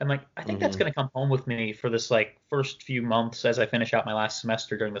 I'm like, I think that's going to come home with me for this like first few months as I finish out my last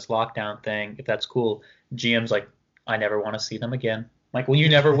semester during this lockdown thing, if that's cool. GM's like, I never want to see them again. I'm like, well, you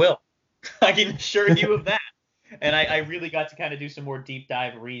never will. I can assure you of that. And I really got to kind of do some more deep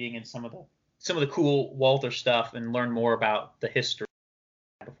dive reading and some of the cool Walther stuff and learn more about the history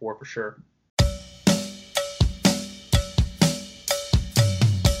before, for sure.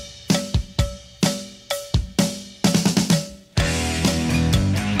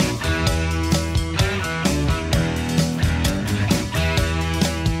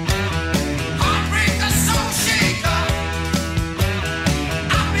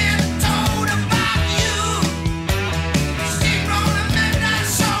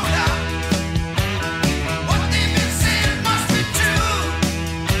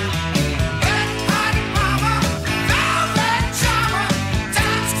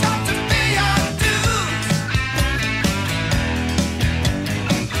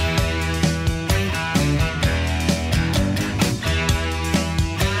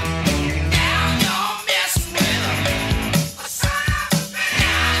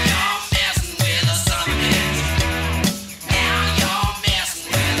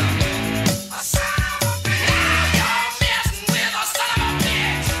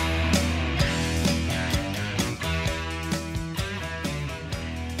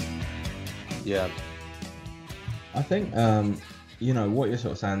 Yeah. I think, what you're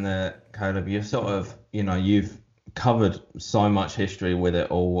sort of saying there, Caleb, you've sort of, you've covered so much history with it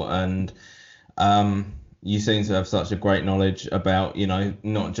all, and you seem to have such a great knowledge about,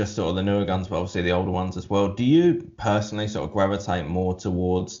 not just sort of the newer guns, but obviously the older ones as well. Do you personally sort of gravitate more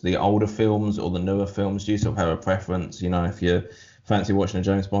towards the older films or the newer films? Do you sort of have a preference? If you fancy watching a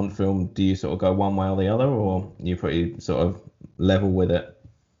James Bond film, do you sort of go one way or the other, or are you pretty sort of level with it?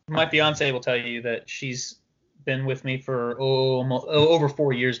 My fiance will tell you that she's been with me for almost over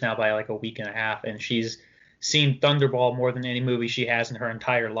 4 years now by like a week and a half, and she's seen Thunderball more than any movie she has in her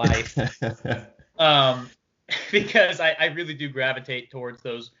entire life. because I really do gravitate towards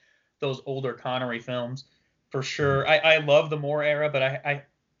those older Connery films for sure. I love the Moore era, but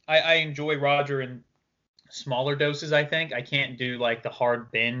I enjoy Roger in smaller doses. I think I can't do like the hard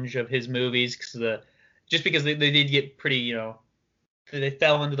binge of his movies just because they did get pretty, they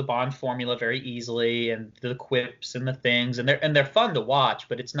fell into the Bond formula very easily, and the quips and the things, and they're fun to watch,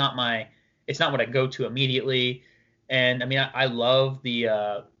 but it's not what I go to immediately. And I mean, I love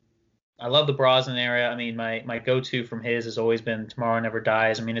the Brosnan era. I mean, my go-to from his has always been Tomorrow Never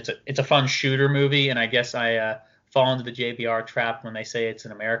Dies. I mean, it's a fun shooter movie, and I guess I fall into the JBR trap when they say it's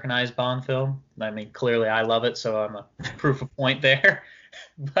an Americanized Bond film. I mean, clearly I love it, so I'm a proof of point there.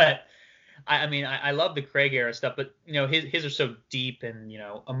 But I mean, I love the Craig era stuff, but his are so deep and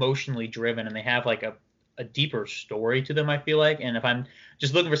emotionally driven, and they have like a deeper story to them, I feel like. And if I'm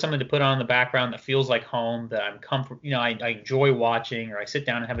just looking for something to put on in the background that feels like home, that I'm I enjoy watching, or I sit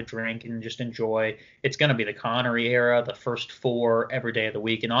down and have a drink and just enjoy, it's going to be the Connery era, the first four every day of the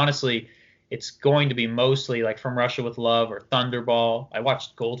week. And honestly, it's going to be mostly like From Russia with Love or Thunderball. I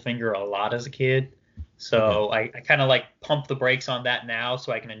watched Goldfinger a lot as a kid, so I kind of like pump the brakes on that now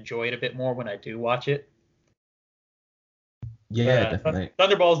so I can enjoy it a bit more when I do watch it. Yeah, definitely.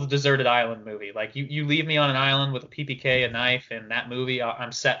 Thunderball is the deserted island movie. Like you leave me on an island with a PPK, a knife, and that movie,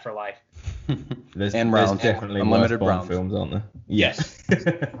 I'm set for life. There's rounds. definitely Unlimited worse Bond rounds. films, aren't there? Yes.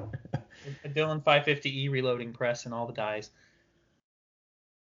 A Dillon 550E reloading press and all the dies.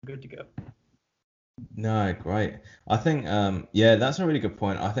 Good to go. No, great. I think, yeah, that's a really good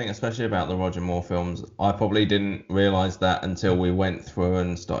point. I think especially about the Roger Moore films, I probably didn't realize that until we went through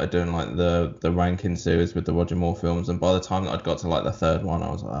and started doing like the ranking series with the Roger Moore films. And by the time that I'd got to like the third one,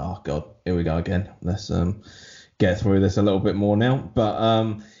 I was like, oh God, here we go again. Let's get through this a little bit more now.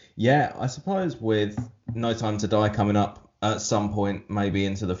 But yeah, I suppose with No Time to Die coming up at some point, maybe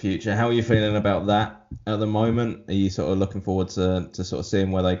into the future, how are you feeling about that at the moment? Are you sort of looking forward to sort of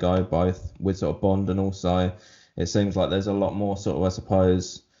seeing where they go, both with sort of Bond, and also it seems like there's a lot more sort of, I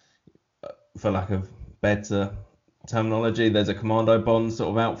suppose, for lack of better terminology, there's a Commando Bond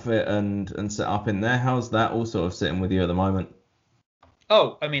sort of outfit and set up in there. How's that all sort of sitting with you at the moment?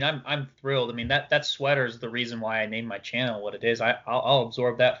 Oh, I mean, I'm thrilled. I mean, that sweater is the reason why I named my channel what it is. I'll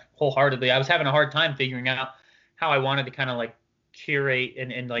absorb that wholeheartedly. I was having a hard time figuring out how I wanted to kind of like curate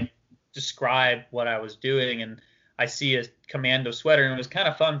and like describe what I was doing, and I see a commando sweater, and it was kind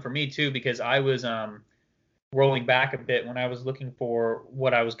of fun for me too, because I was rolling back a bit when I was looking for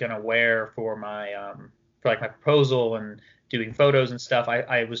what I was gonna wear for my for like my proposal and doing photos and stuff.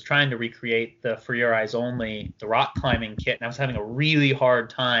 I was trying to recreate the For Your Eyes Only, the rock climbing kit, and I was having a really hard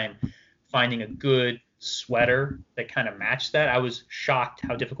time finding a good sweater that kind of matched that. I was shocked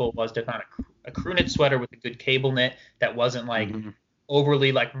how difficult it was to find a crew knit sweater with a good cable knit that wasn't like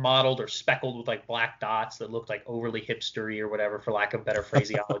overly like mottled or speckled with like black dots that looked like overly hipstery or whatever, for lack of better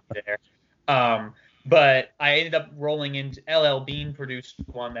phraseology there. But I ended up rolling into LL Bean produced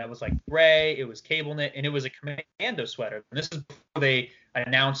one that was like gray. It was cable knit, and it was a commando sweater. And this is before they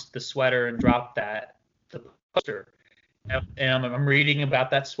announced the sweater and dropped the poster. And I'm reading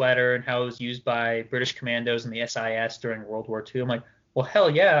about that sweater and how it was used by British commandos in the SIS during World War II. I'm like, well, hell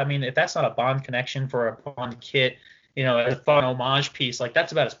yeah. I mean, if that's not a Bond connection for a Bond kit, a fun homage piece, like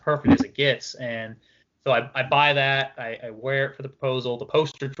that's about as perfect as it gets. And so I buy that. I wear it for the proposal. The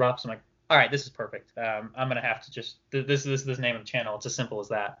poster drops. I'm like, all right, this is perfect. I'm going to have to just – this is the name of the channel. It's as simple as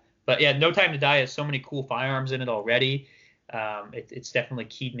that. But, yeah, No Time to Die has so many cool firearms in it already. It's definitely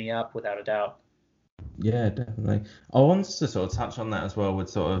keyed me up without a doubt. Yeah, definitely. I wanted to sort of touch on that as well with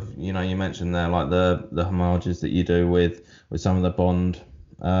sort of, you mentioned there like the homages that you do with some of the Bond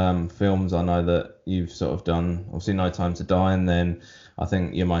films. I know that you've sort of done obviously No Time to Die, and then I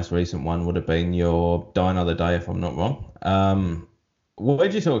think your most recent one would have been your Die Another Day, if I'm not wrong. Where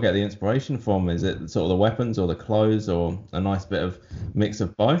did you sort of get the inspiration from? Is it sort of the weapons or the clothes or a nice bit of mix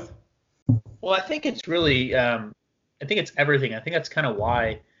of both? Well, I think it's really I think it's everything. I think that's kind of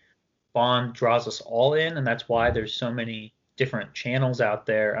why Bond draws us all in, and that's why there's so many different channels out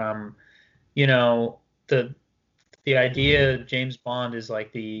there. The idea of James Bond is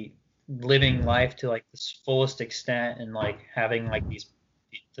like the living life to like the fullest extent, and like having like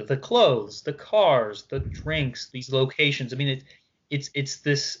the clothes, the cars, the drinks, these locations. I mean, it's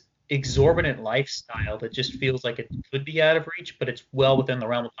this exorbitant lifestyle that just feels like it could be out of reach, but it's well within the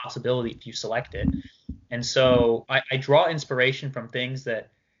realm of possibility if you select it. And so I draw inspiration from things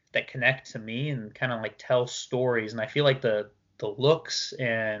that connect to me and kind of like tell stories. And I feel like the looks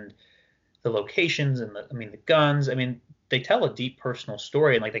and the locations and the guns, I mean, they tell a deep personal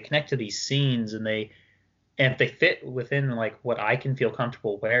story, and like they connect to these scenes, and they and if they fit within like what I can feel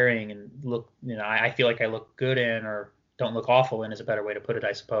comfortable wearing and look, I feel like I look good in, or don't look awful in is a better way to put it,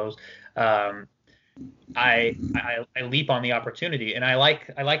 I suppose. Um, I leap on the opportunity, and I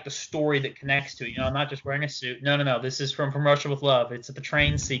like the story that connects to it. I'm not just wearing a suit. No, no, no. This is from Russia with Love. It's the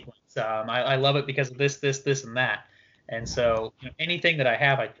train sequence. I love it because of this, and that. And so anything that I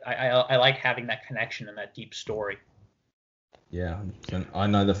have, I like having that connection and that deep story. Yeah, 100%. I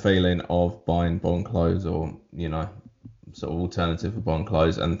know the feeling of buying Bond clothes or, sort of alternative for Bond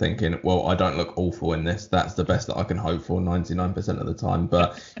clothes and thinking, well, I don't look awful in this. That's the best that I can hope for 99% of the time.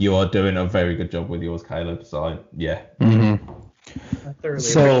 But you are doing a very good job with yours, Caleb. So, yeah. Mm-hmm. I thoroughly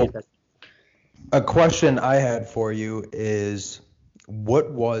So, appreciate that. a question I had for you is,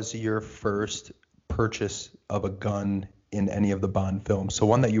 what was your first purchase of a gun in any of the Bond films? So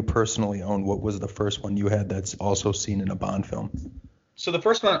one that you personally own, what was the first one you had that's also seen in a Bond film? So the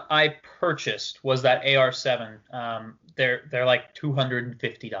first one I purchased was that AR-7. They're like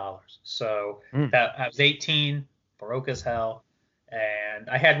 $250. So that I was 18, broke as hell, and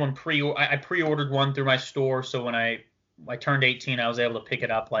I had one I pre-ordered one through my store. So when I turned 18, I was able to pick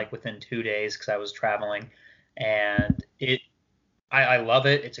it up like within 2 days because I was traveling, and I love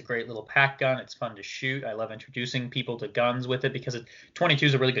it. It's a great little pack gun. It's fun to shoot. I love introducing people to guns with it because 22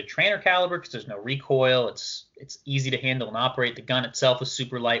 is a really good trainer caliber because there's no recoil. It's easy to handle and operate. The gun itself is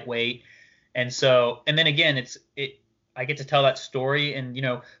super lightweight. And then again, I get to tell that story, and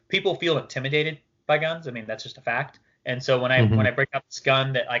people feel intimidated by guns. I mean, that's just a fact. And so when I break out this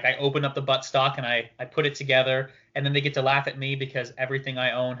gun that like I open up the buttstock and I put it together, and then they get to laugh at me because everything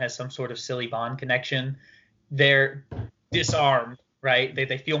I own has some sort of silly Bond connection, they're disarmed, right?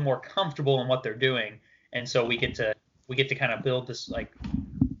 They feel more comfortable in what they're doing, and so we get to kind of build this like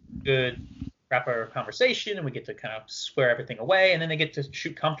good proper conversation, and we get to kind of square everything away, and then they get to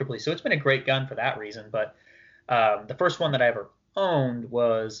shoot comfortably. So it's been a great gun for that reason. But the first one that I ever owned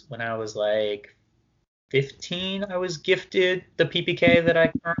was when I was like 15. I was gifted the PPK that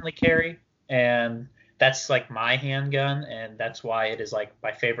I currently carry, and that's like my handgun, and that's why it is like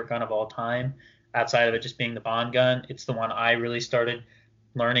my favorite gun of all time. Outside of it just being the Bond gun, it's the one I really started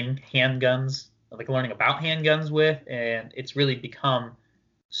learning handguns, like learning about handguns with, and it's really become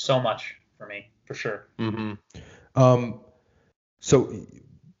so much for me, for sure. So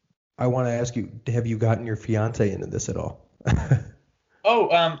I want to ask you, have you gotten your fiance into this at all?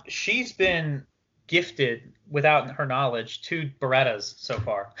 She's been gifted without her knowledge 2 Berettas so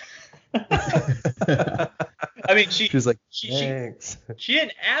far. I mean, she was like, thanks. She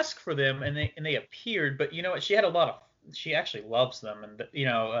didn't ask for them, and they appeared, but you know what? She had she actually loves them, and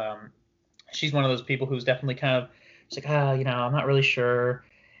she's one of those people who's definitely kind of, she's like, I'm not really sure.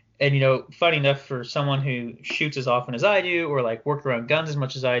 And funny enough, for someone who shoots as often as I do, or like worked around guns as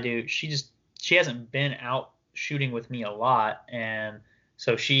much as I do, she hasn't been out shooting with me a lot, and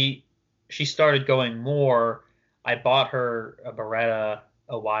so she started going more. I bought her a Beretta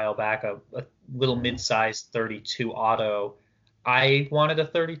a while back, a little mid-sized 32 auto. I wanted a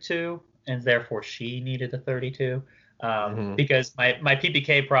 32, and therefore she needed a 32, because my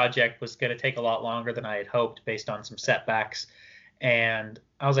PPK project was going to take a lot longer than I had hoped based on some setbacks. And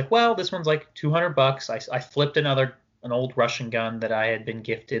I was like, well, this one's like $200. I flipped an old Russian gun that I had been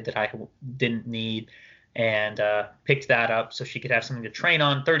gifted that I didn't need, and picked that up so she could have something to train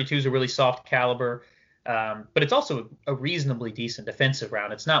on. 32 is a really soft caliber. But it's also a reasonably decent defensive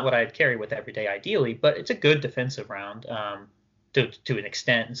round. It's not what I'd carry with every day ideally, but it's a good defensive round to an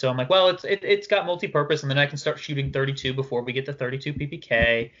extent. And so I'm like, well, it's got multi-purpose, and then I can start shooting 32 before we get to 32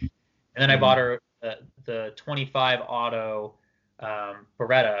 PPK. And then I bought her the 25 auto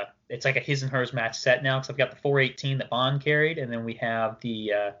Beretta. It's like a his and hers match set now, because I've got the 418 that Bond carried, and then we have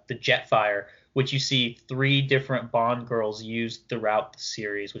the Jetfire, which you see 3 different Bond girls used throughout the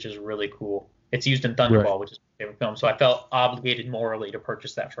series, which is really cool. It's used in Thunderball, right, which is my favorite film. So I felt obligated morally to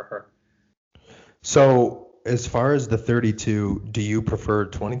purchase that for her. So as far as the 32, do you prefer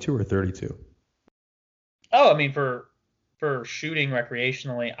 22 or 32? Oh, I mean, for shooting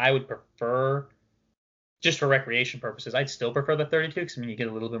recreationally, I would prefer, just for recreation purposes, I'd still prefer the 32, because I mean, you get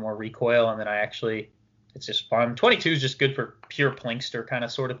a little bit more recoil, and then it's just fun. 22 is just good for pure plinkster kind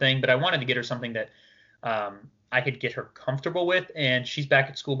of sort of thing, but I wanted to get her something that I could get her comfortable with, and she's back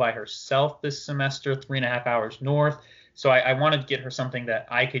at school by herself this semester, 3.5 hours north. So I wanted to get her something that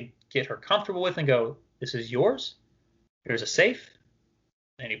I could get her comfortable with and go, this is yours. Here's a safe.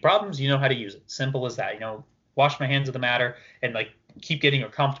 Any problems, you know how to use it. Simple as that. Wash my hands of the matter, and like keep getting her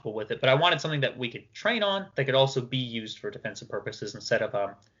comfortable with it. But I wanted something that we could train on that could also be used for defensive purposes instead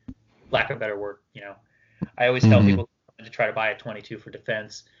of, lack of a better word, I always tell people to try to buy a 22 for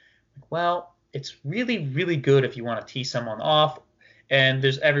defense. Well, it's really, really good if you want to tee someone off. And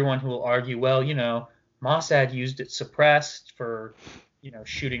there's everyone who will argue, well, Mossad used it suppressed for,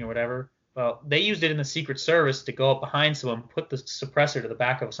 shooting or whatever. Well, they used it in the Secret Service to go up behind someone, put the suppressor to the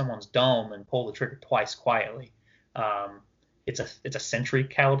back of someone's dome, and pull the trigger twice quietly. It's a Century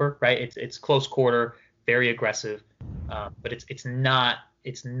caliber, right? It's close quarter, very aggressive, but it's not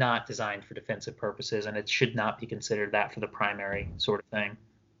designed for defensive purposes, and it should not be considered that for the primary sort of thing.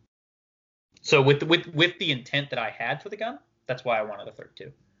 So with the intent that I had for the gun, that's why I wanted a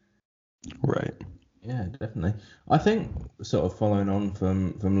 32. Right. Yeah, definitely. I think sort of following on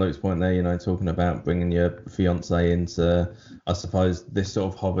from Luke's point there, talking about bringing your fiance into, I suppose, this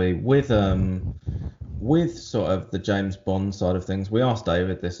sort of hobby with sort of the James Bond side of things. We asked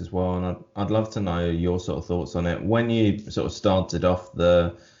David this as well, and I'd love to know your sort of thoughts on it. When you sort of started off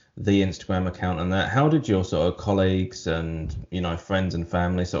the Instagram account and that, how did your sort of colleagues and friends and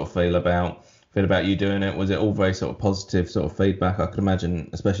family sort of feel about you doing it? Was it all very sort of positive sort of feedback? I could imagine,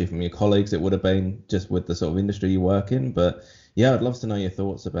 especially from your colleagues, it would have been just with the sort of industry you work in. But yeah, I'd love to know your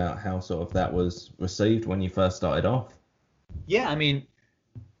thoughts about how sort of that was received when you first started off. Yeah, I mean,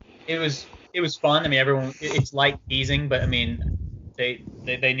 it was fun. I mean, everyone, it's light teasing, but I mean, they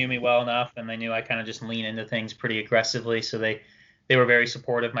knew me well enough, and they knew I kind of just lean into things pretty aggressively, so they were very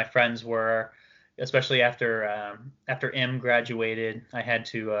supportive. My friends were. Especially after M graduated, I had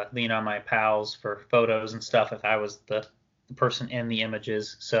to lean on my pals for photos and stuff if I was the person in the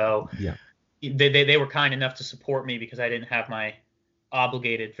images. So yeah, they were kind enough to support me because I didn't have my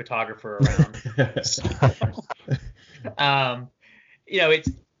obligated photographer around. So,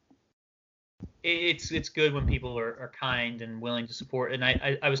 it's good when people are kind and willing to support. And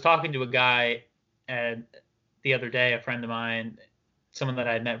I was talking to a guy the other day, a friend of mine, someone that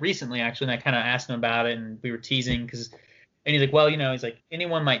I had met recently, actually, and I kind of asked him about it, and we were teasing and he's like, well, he's like,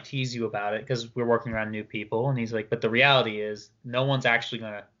 anyone might tease you about it because we're working around new people, and he's like, but the reality is no one's actually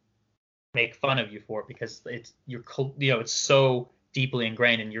going to make fun of you for it because it's so deeply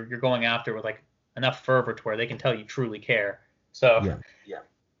ingrained, and you're going after with like enough fervor to where they can tell you truly care. So yeah.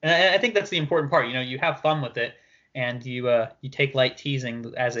 And I think that's the important part. You have fun with it, and you take light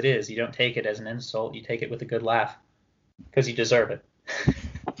teasing as it is. You don't take it as an insult. You take it with a good laugh because you deserve it.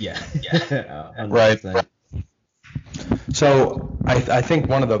 Yeah. Right. So I think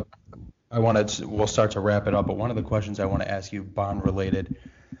we'll start to wrap it up, but one of the questions I want to ask you, Bond related,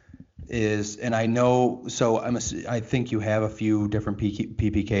 is, and I know, so I think you have a few different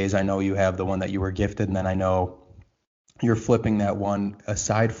PPKs. I know you have the one that you were gifted, and then I know you're flipping that one.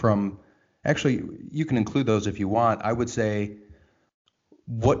 Aside from, actually, you can include those if you want. I would say,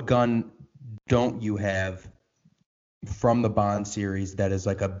 what gun don't you have from the Bond series that is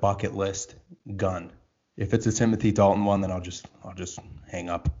like a bucket list gun? If it's a Timothy Dalton one, then I'll just hang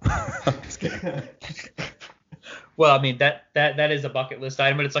up. I'm just kidding. Well, I mean that is a bucket list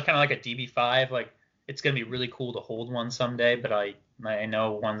item, but it's like kind of like a DB5. Like, it's gonna be really cool to hold one someday, but I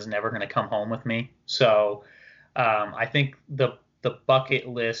know one's never gonna come home with me. So I think the bucket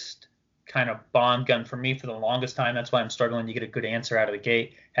list kind of Bond gun for me for the longest time, that's why I'm struggling to get a good answer out of the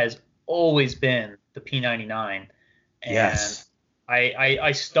gate, has always been the P99. And yes.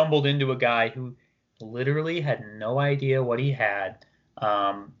 I stumbled into a guy who literally had no idea what he had.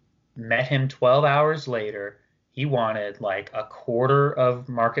 Met him 12 hours later. He wanted like a quarter of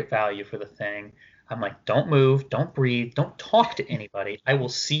market value for the thing. I'm like, don't move, don't breathe, don't talk to anybody. I will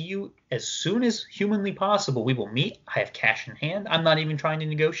see you as soon as humanly possible. We will meet. I have cash in hand. I'm not even trying to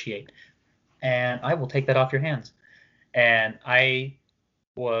negotiate. And I will take that off your hands. And I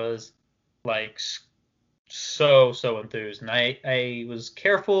was like so enthused. And I was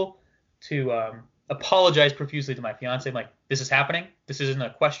careful to apologize profusely to my fiance. I'm like, this is happening. This isn't a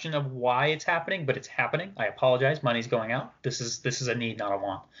question of why it's happening, but it's happening. I apologize. Money's going out. This is a need, not a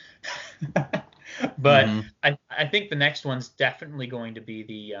want. But I think the next one's definitely going to be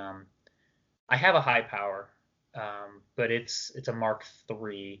the I have a high power, but it's a Mark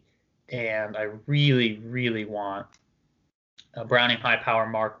III, and I really want a Browning high power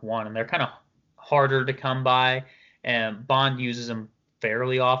Mark I, and they're kind of harder to come by, and Bond uses them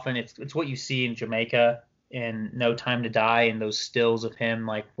fairly often. It's what you see in Jamaica in No Time to Die, and those stills of him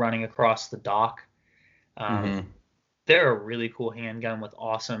like running across the dock. They're a really cool handgun with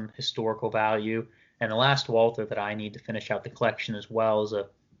awesome historical value. And the last Walther that I need to finish out the collection as well is a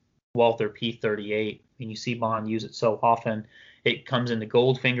Walther P38. And you see Bond use it so often. It comes into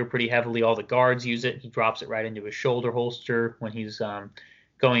Goldfinger pretty heavily. All the guards use it. He drops it right into his shoulder holster when he's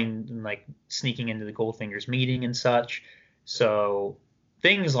going, like, sneaking into the Goldfinger's meeting and such. So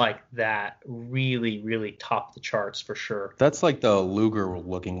things like that really, really top the charts for sure. That's like the Luger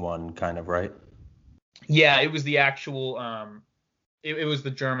looking one, kind of, right? Yeah, it was the actual it was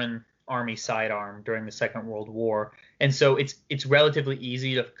the German army sidearm during the Second World War, and so it's relatively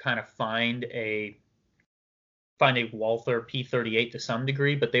easy to kind of find a Walther P38 to some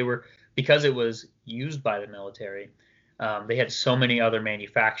degree, but they were, because it was used by the military, they had so many other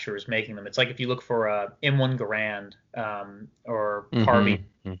manufacturers making them. It's like if you look for a M1 Garand or carbine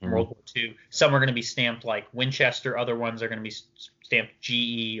from World War II, some are going to be stamped like Winchester, other ones are going to be stamped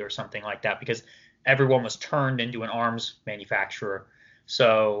GE or something like that, because everyone was turned into an arms manufacturer.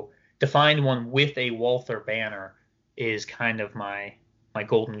 So to find one with a Walther banner is kind of my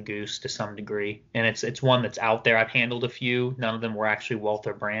golden goose to some degree, and it's one that's out there. I've handled a few. None of them were actually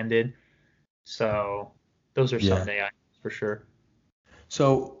Walther branded, so those are someday items for sure.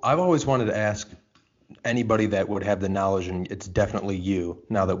 So I've always wanted to ask anybody that would have the knowledge, and it's definitely you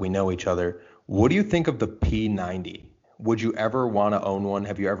now that we know each other. What do you think of the P90? Would you ever want to own one?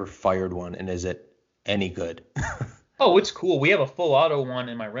 Have you ever fired one, and is it any good? Oh, it's cool. We have a full auto one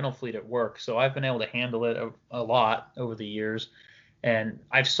in my rental fleet at work, so I've been able to handle it a lot over the years. And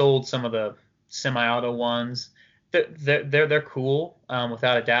I've sold some of the semi-auto ones. They're cool,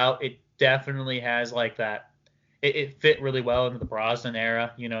 without a doubt. It definitely has like that. It fit really well into the Brosnan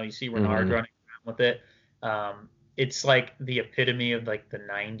era. You see Renard running around with it. It's like the epitome of like the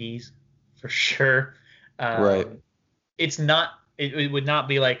 90s for sure. Right. It's not. It would not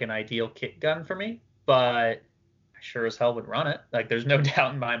be like an ideal kit gun for me, but I sure as hell would run it. Like there's no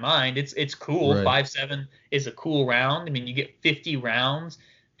doubt in my mind. It's cool. Right. 5.7 is a cool round. I mean, you get 50 rounds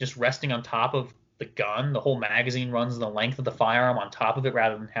just resting on top of the gun. The whole magazine runs the length of the firearm on top of it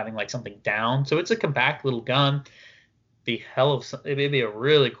rather than having like something down. So it's a compact little gun. It'd be a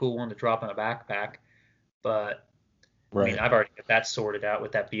really cool one to drop in a backpack. But Right. I mean, I've already got that sorted out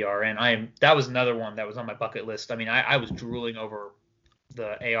with that BRN. That was another one that was on my bucket list. I mean, I was drooling over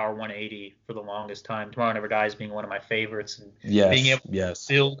the AR-180 for the longest time. Tomorrow Never Dies being one of my favorites, and being able to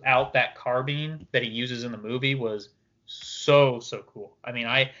build out that carbine that he uses in the movie was so cool. I mean,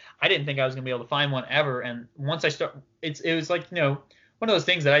 I didn't think I was gonna be able to find one ever, and once I start, it was like one of those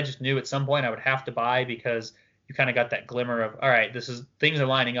things that I just knew at some point I would have to buy, because you kind of got that glimmer of, all right, things are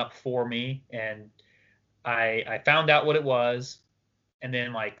lining up for me, and I found out what it was, and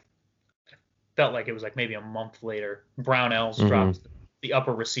then like felt like it was like maybe a month later, Brownells drops the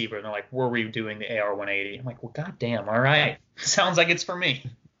upper receiver, and they're like, we're redoing the AR-180. I'm like, well, goddamn, all right, sounds like it's for me.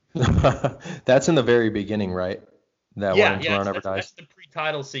 That's in the very beginning, right? That one in Tomorrow Never Dies. That's the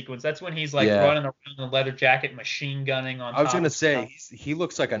pre-title sequence. That's when he's like running around in a leather jacket, machine gunning on. I was gonna say he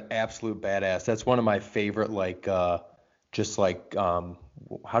looks like an absolute badass. That's one of my favorite, like just like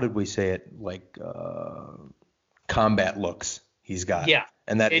how did we say it, like combat looks he's got. Yeah,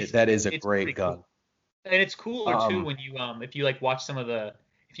 and that is a great gun. Cool. And it's cooler too when you if you like watch if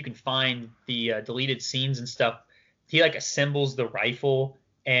you can find the deleted scenes and stuff. He like assembles the rifle,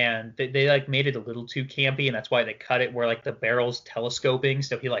 and they like made it a little too campy, and that's why they cut it where like the barrel's telescoping,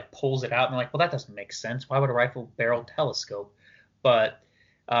 so he like pulls it out, and they're like, well, that doesn't make sense. Why would a rifle barrel telescope? But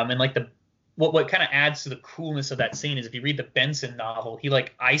and like what kind of adds to the coolness of that scene is if you read the Benson novel, he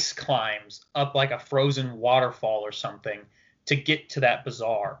like ice climbs up like a frozen waterfall or something to get to that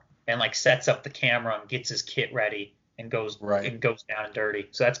bazaar, and like sets up the camera and gets his kit ready and goes down and dirty.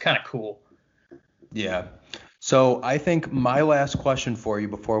 So that's kind of cool. Yeah. So I think my last question for you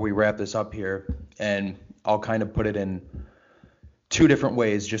before we wrap this up here, and I'll kind of put it in two different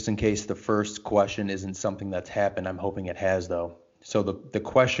ways just in case the first question isn't something that's happened. I'm hoping it has, though. So the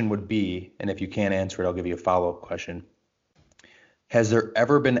question would be, and if you can't answer it, I'll give you a follow-up question. Has there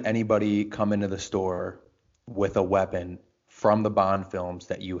ever been anybody come into the store with a weapon from the Bond films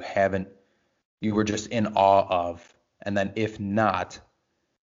that you were just in awe of? And then if not,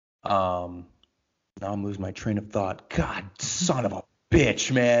 now I'm losing my train of thought. God, son of a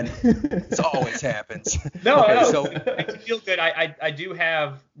bitch, man. This always happens. No, so it makes me feel good. I do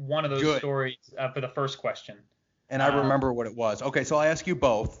have one of those stories for the first question. And I remember what it was. Okay, so I'll ask you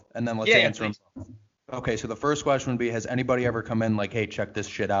both, and then let's answer them both. Okay, so the first question would be, has anybody ever come in like, hey, check this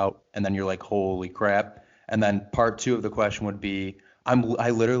shit out, and then you're like, holy crap? And then part two of the question would be, I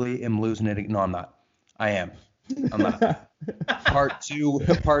literally am losing it. No, I'm not. I am. I'm not. Part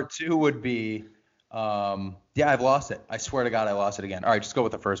two would be, I've lost it. I swear to God, I lost it again. All right, just go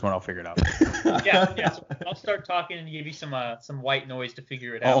with the first one. I'll figure it out. Yeah. So I'll start talking and give you some white noise to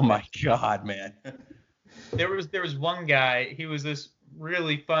figure it out. Oh my God, man. There was one guy. He was this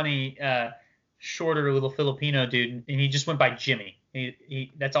really funny, shorter little Filipino dude, and he just went by Jimmy.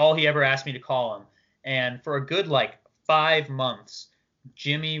 He that's all he ever asked me to call him. And for a good like 5 months,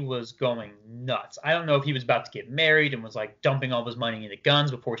 Jimmy was going nuts. I don't know if he was about to get married and was like dumping all of his money into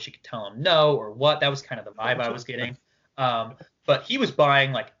guns before she could tell him no or what. That was kind of the vibe I was getting. But he was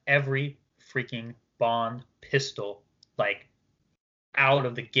buying like every freaking Bond pistol like out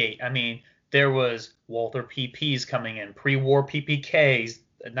of the gate. I mean, there was Walther PPs coming in, pre-war PPKs,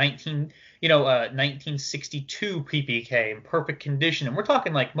 1962 PPK in perfect condition, and we're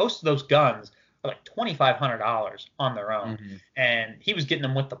talking like most of those guns are like $2,500 on their own, and he was getting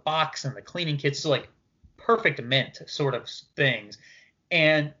them with the box and the cleaning kits, so like perfect mint sort of things.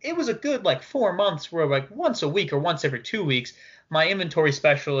 And it was a good like 4 months where like once a week or once every 2 weeks, my inventory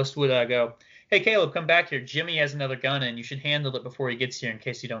specialist would go, "Hey Caleb, come back here. Jimmy has another gun and you should handle it before he gets here in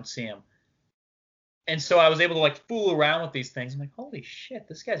case you don't see him." And so I was able to like fool around with these things. I'm like, holy shit,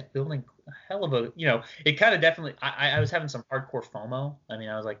 this guy's building a hell of a, it kind of definitely, I was having some hardcore FOMO. I mean,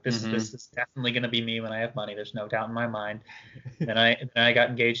 I was like, this is definitely going to be me when I have money. There's no doubt in my mind. Then I got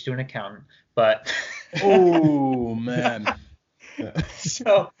engaged to an accountant, but. Oh, man.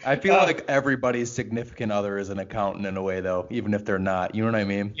 So I feel like everybody's significant other is an accountant in a way, though, even if they're not. You know what I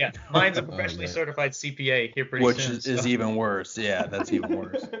mean? Yeah, mine's a professionally certified CPA here pretty soon. Which is even worse. Yeah, that's even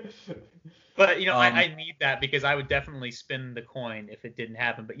worse. But I need that because I would definitely spin the coin if it didn't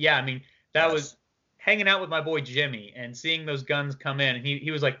happen. But yeah, I mean that was hanging out with my boy Jimmy and seeing those guns come in, and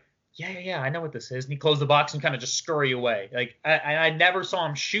he was like, yeah, I know what this is, and he closed the box and kind of just scurry away. Like I never saw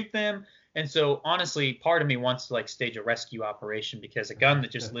him shoot them. And so honestly, part of me wants to like stage a rescue operation because a gun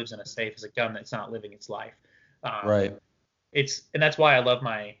that just lives in a safe is a gun that's not living its life. Right. And that's why I love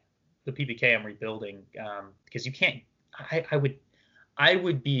the PPK I'm rebuilding, because you can't. I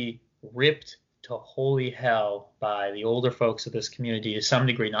would be ripped to holy hell by the older folks of this community to some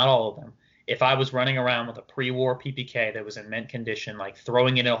degree, not all of them, if I was running around with a pre-war PPK that was in mint condition, like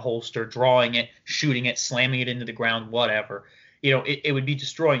throwing it in a holster, drawing it, shooting it, slamming it into the ground, whatever. It would be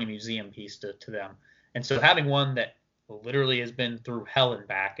destroying a museum piece to them. And so having one that literally has been through hell and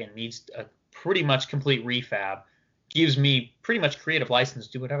back and needs a pretty much complete refab gives me pretty much creative license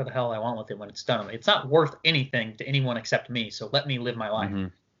to do whatever the hell I want with it when it's done. It's not worth anything to anyone except me, so let me live my life.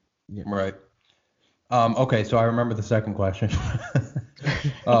 Yeah. Right. Okay, so I remember the second question.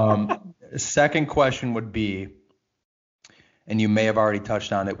 Second question would be, and you may have already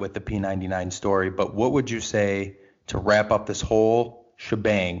touched on it with the P99 story, but what would you say to wrap up this whole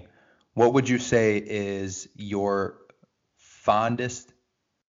shebang? What would you say is your fondest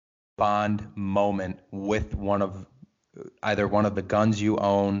Bond moment with either one of the guns you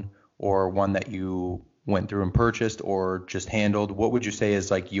own or one that you went through and purchased or just handled? What would you say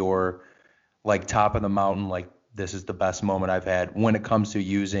is like your like top of the mountain, like this is the best moment I've had when it comes to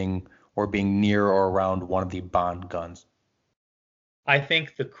using or being near or around one of the Bond guns? I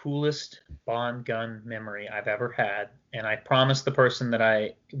think the coolest Bond gun memory I've ever had, and I promised the person that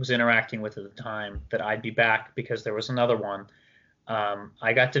I was interacting with at the time that I'd be back because there was another one.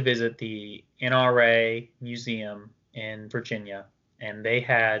 I got to visit the NRA Museum in Virginia, and they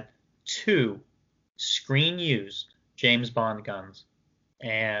had 2 screen-used James Bond guns,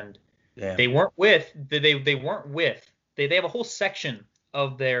 and they weren't with. They weren't with. They have a whole section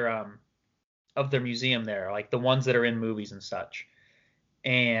of their museum there, like the ones that are in movies and such.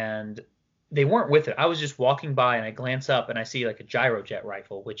 And they weren't with it. I was just walking by and I glance up and I see like a gyrojet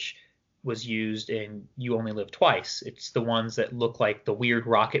rifle, which was used in You Only Live Twice. It's the ones that look like the weird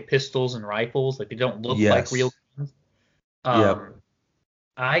rocket pistols and rifles. Like they don't look like real guns.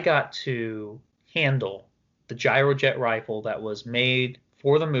 I got to handle the gyrojet rifle that was made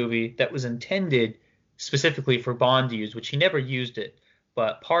for the movie that was intended specifically for Bond to use, which he never used it.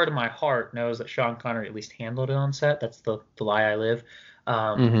 But part of my heart knows that Sean Connery at least handled it on set. That's the lie I live.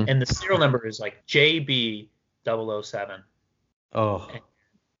 And the serial number is like JB007. Oh.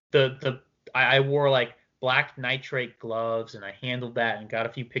 And I wore like black nitrate gloves and I handled that and got a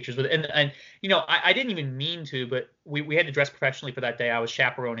few pictures with it. And I didn't even mean to, but we had to dress professionally for that day. I was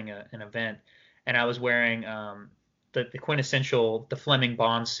chaperoning an event and I was wearing the quintessential, the Fleming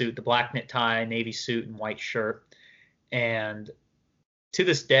Bond suit, the black knit tie, navy suit, and white shirt. And to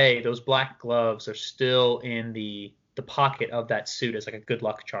this day, those black gloves are still in the pocket of that suit as like a good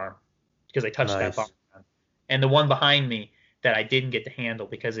luck charm because I touched that Bond gun. And the one behind me that I didn't get to handle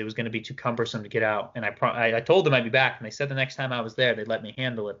because it was going to be too cumbersome to get out, and I told them I'd be back, and they said the next time I was there they'd let me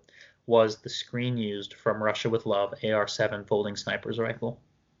handle it, was the screen used from Russia with Love AR-7 folding sniper's rifle.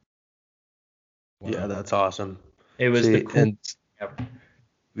 Yeah, that's awesome. It was the coolest ever.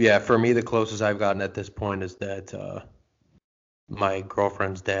 Yeah, for me, the closest I've gotten at this point is that my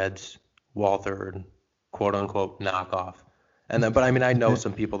girlfriend's dad's Walther, quote unquote, knockoff. And then, but I mean, I know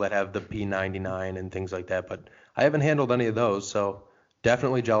some people that have the P99 and things like that, but I haven't handled any of those. So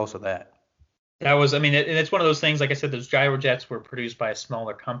definitely jealous of that. That was, I mean, and it's one of those things. Like I said, those gyrojets were produced by a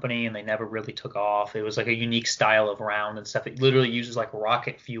smaller company, and they never really took off. It was like a unique style of round and stuff. It literally uses like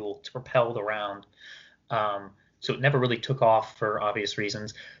rocket fuel to propel the round, so it never really took off for obvious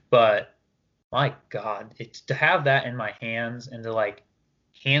reasons. But my God, it's to have that in my hands and to like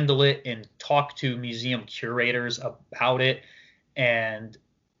handle it and talk to museum curators about it, and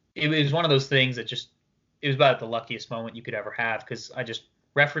it was one of those things that just it was about the luckiest moment you could ever have because I just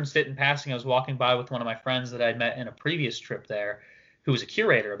referenced it in passing. I was walking by with one of my friends that I'd met in a previous trip there, who was a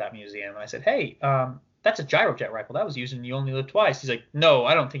curator of that museum. And I said, "Hey, that's a gyrojet rifle. That was used in You Only Live Twice." He's like, "No,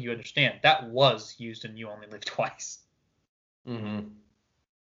 I don't think you understand. That was used in You Only Live Twice." Mm-hmm.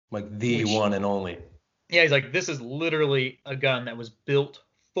 Like the one and only. Yeah, he's like, "This is literally a gun that was built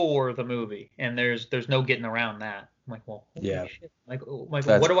for the movie, and there's no getting around that." I'm like, "Well, holy shit. Like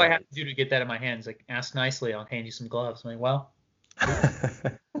what do I have to do to get that in my hands?" Like, "Ask nicely. I'll hand you some gloves." I'm like, "Well."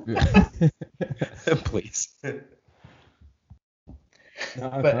 Please. No,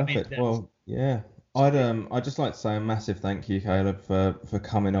 But, I mean, perfect. Well, yeah. I'd just like to say a massive thank you, Caleb, for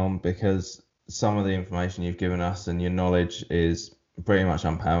coming on because some of the information you've given us and your knowledge is pretty much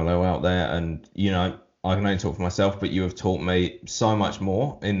unparalleled out there. And, you know, I can only talk for myself, but you have taught me so much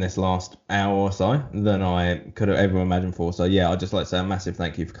more in this last hour or so than I could have ever imagined for. So, yeah, I'd just like to say a massive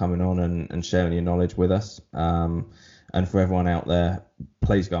thank you for coming on and sharing your knowledge with us. And for everyone out there,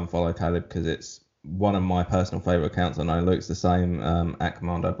 please go and follow Caleb because it's one of my personal favourite accounts. I know Luke's the same at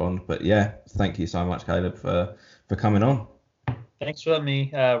Commando Bond. But yeah, thank you so much, Caleb, for coming on. Thanks for letting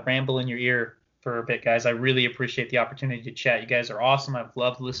me ramble in your ear for a bit, guys. I really appreciate the opportunity to chat. You guys are awesome. I've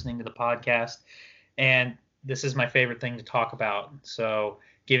loved listening to the podcast. And this is my favorite thing to talk about. So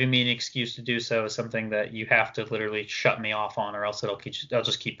giving me an excuse to do so is something that you have to literally shut me off on, or else I'll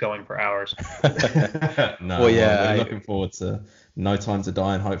just keep going for hours. No, well, yeah, we're looking forward to No Time to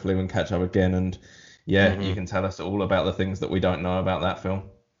Die, and hopefully we can catch up again. And yeah, you can tell us all about the things that we don't know about that film.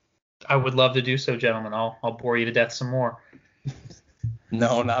 I would love to do so, gentlemen. I'll bore you to death some more.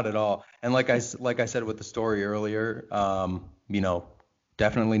 No, not at all. And like I said with the story earlier, you know,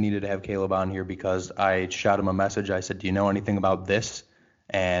 definitely needed to have Caleb on here because I shot him a message. I said, "Do you know anything about this?"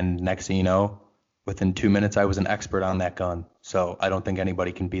 And next thing you know, within 2 minutes, I was an expert on that gun. So I don't think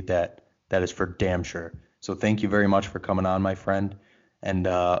anybody can beat that. That is for damn sure. So thank you very much for coming on, my friend. And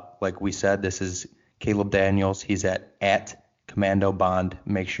like we said, this is Caleb Daniels. He's at Commando Bond.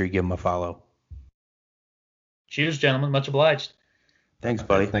 Make sure you give him a follow. Cheers, gentlemen. Much obliged. Thanks,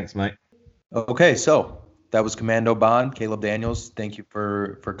 buddy. Thanks, mate. Okay, so that was Commando Bond, Caleb Daniels. Thank you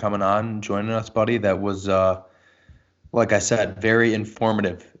for coming on and joining us, buddy. That was like I said, very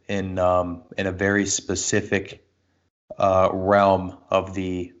informative in a very specific realm of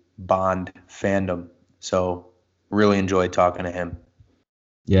the Bond fandom. So really enjoyed talking to him.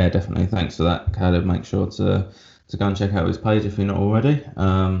 Yeah, definitely. Thanks for that, Caleb. Make sure to go and check out his page if you're not already.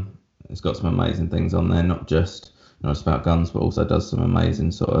 It's got some amazing things on there, not just about guns, but also does some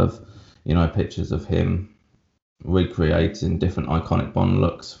amazing sort of, pictures of him recreating different iconic Bond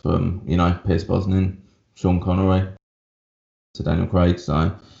looks from, Pierce Brosnan, Sean Connery to Daniel Craig.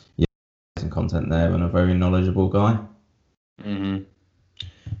 So yeah, some content there and a very knowledgeable guy. Mm-hmm.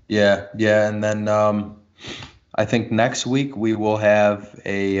 Yeah, and then I think next week we will have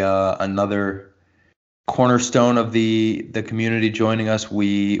another cornerstone of the community joining us.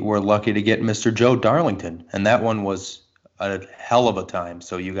 We were lucky to get Mr. Joe Darlington, and that one was a hell of a time.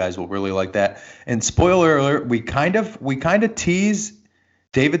 So you guys will really like that. And spoiler alert, we kind of tease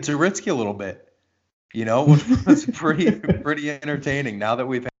David Zaritsky a little bit. Which was pretty entertaining. Now that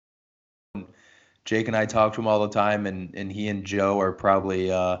we've had Jake and I talk to him all the time, and he and Joe are probably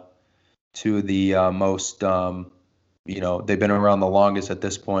two of the most, they've been around the longest at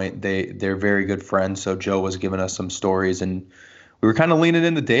this point. They're very good friends. So Joe was giving us some stories, and we were kind of leaning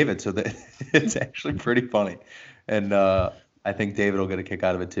into David, so that it's actually pretty funny. And I think David will get a kick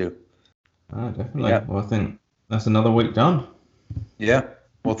out of it too. Oh, definitely. Yeah. Well, I think that's another week done. Yeah.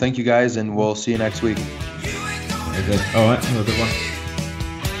 Well, thank you guys, and we'll see you next week. Okay. All right. Have a good one.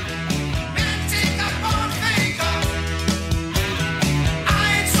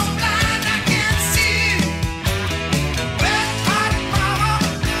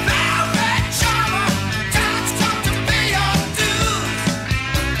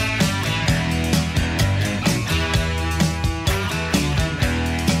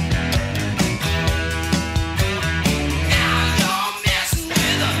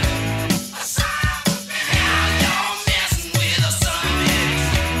 Sun.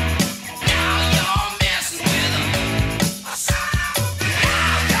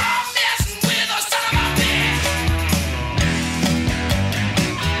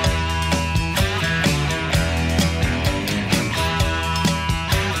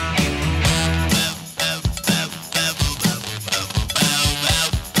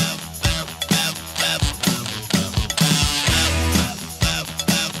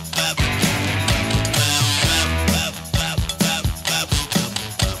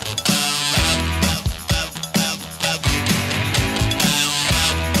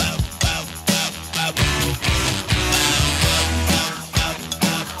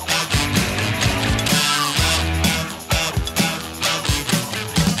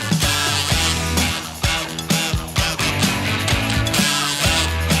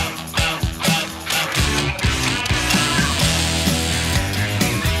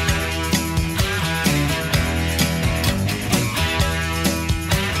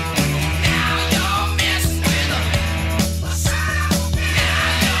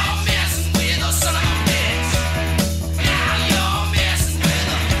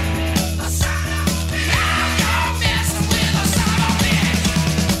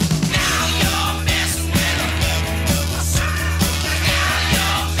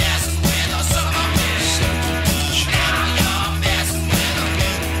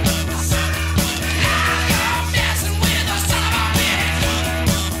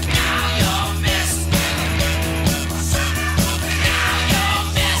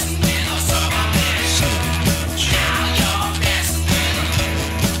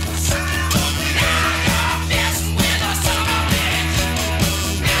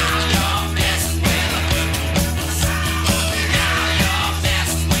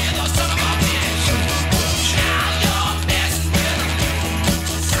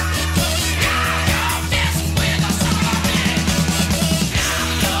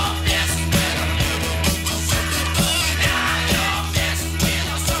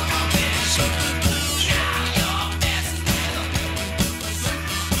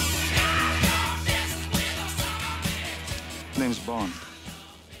 name's Bond.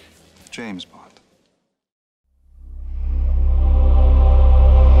 James Bond.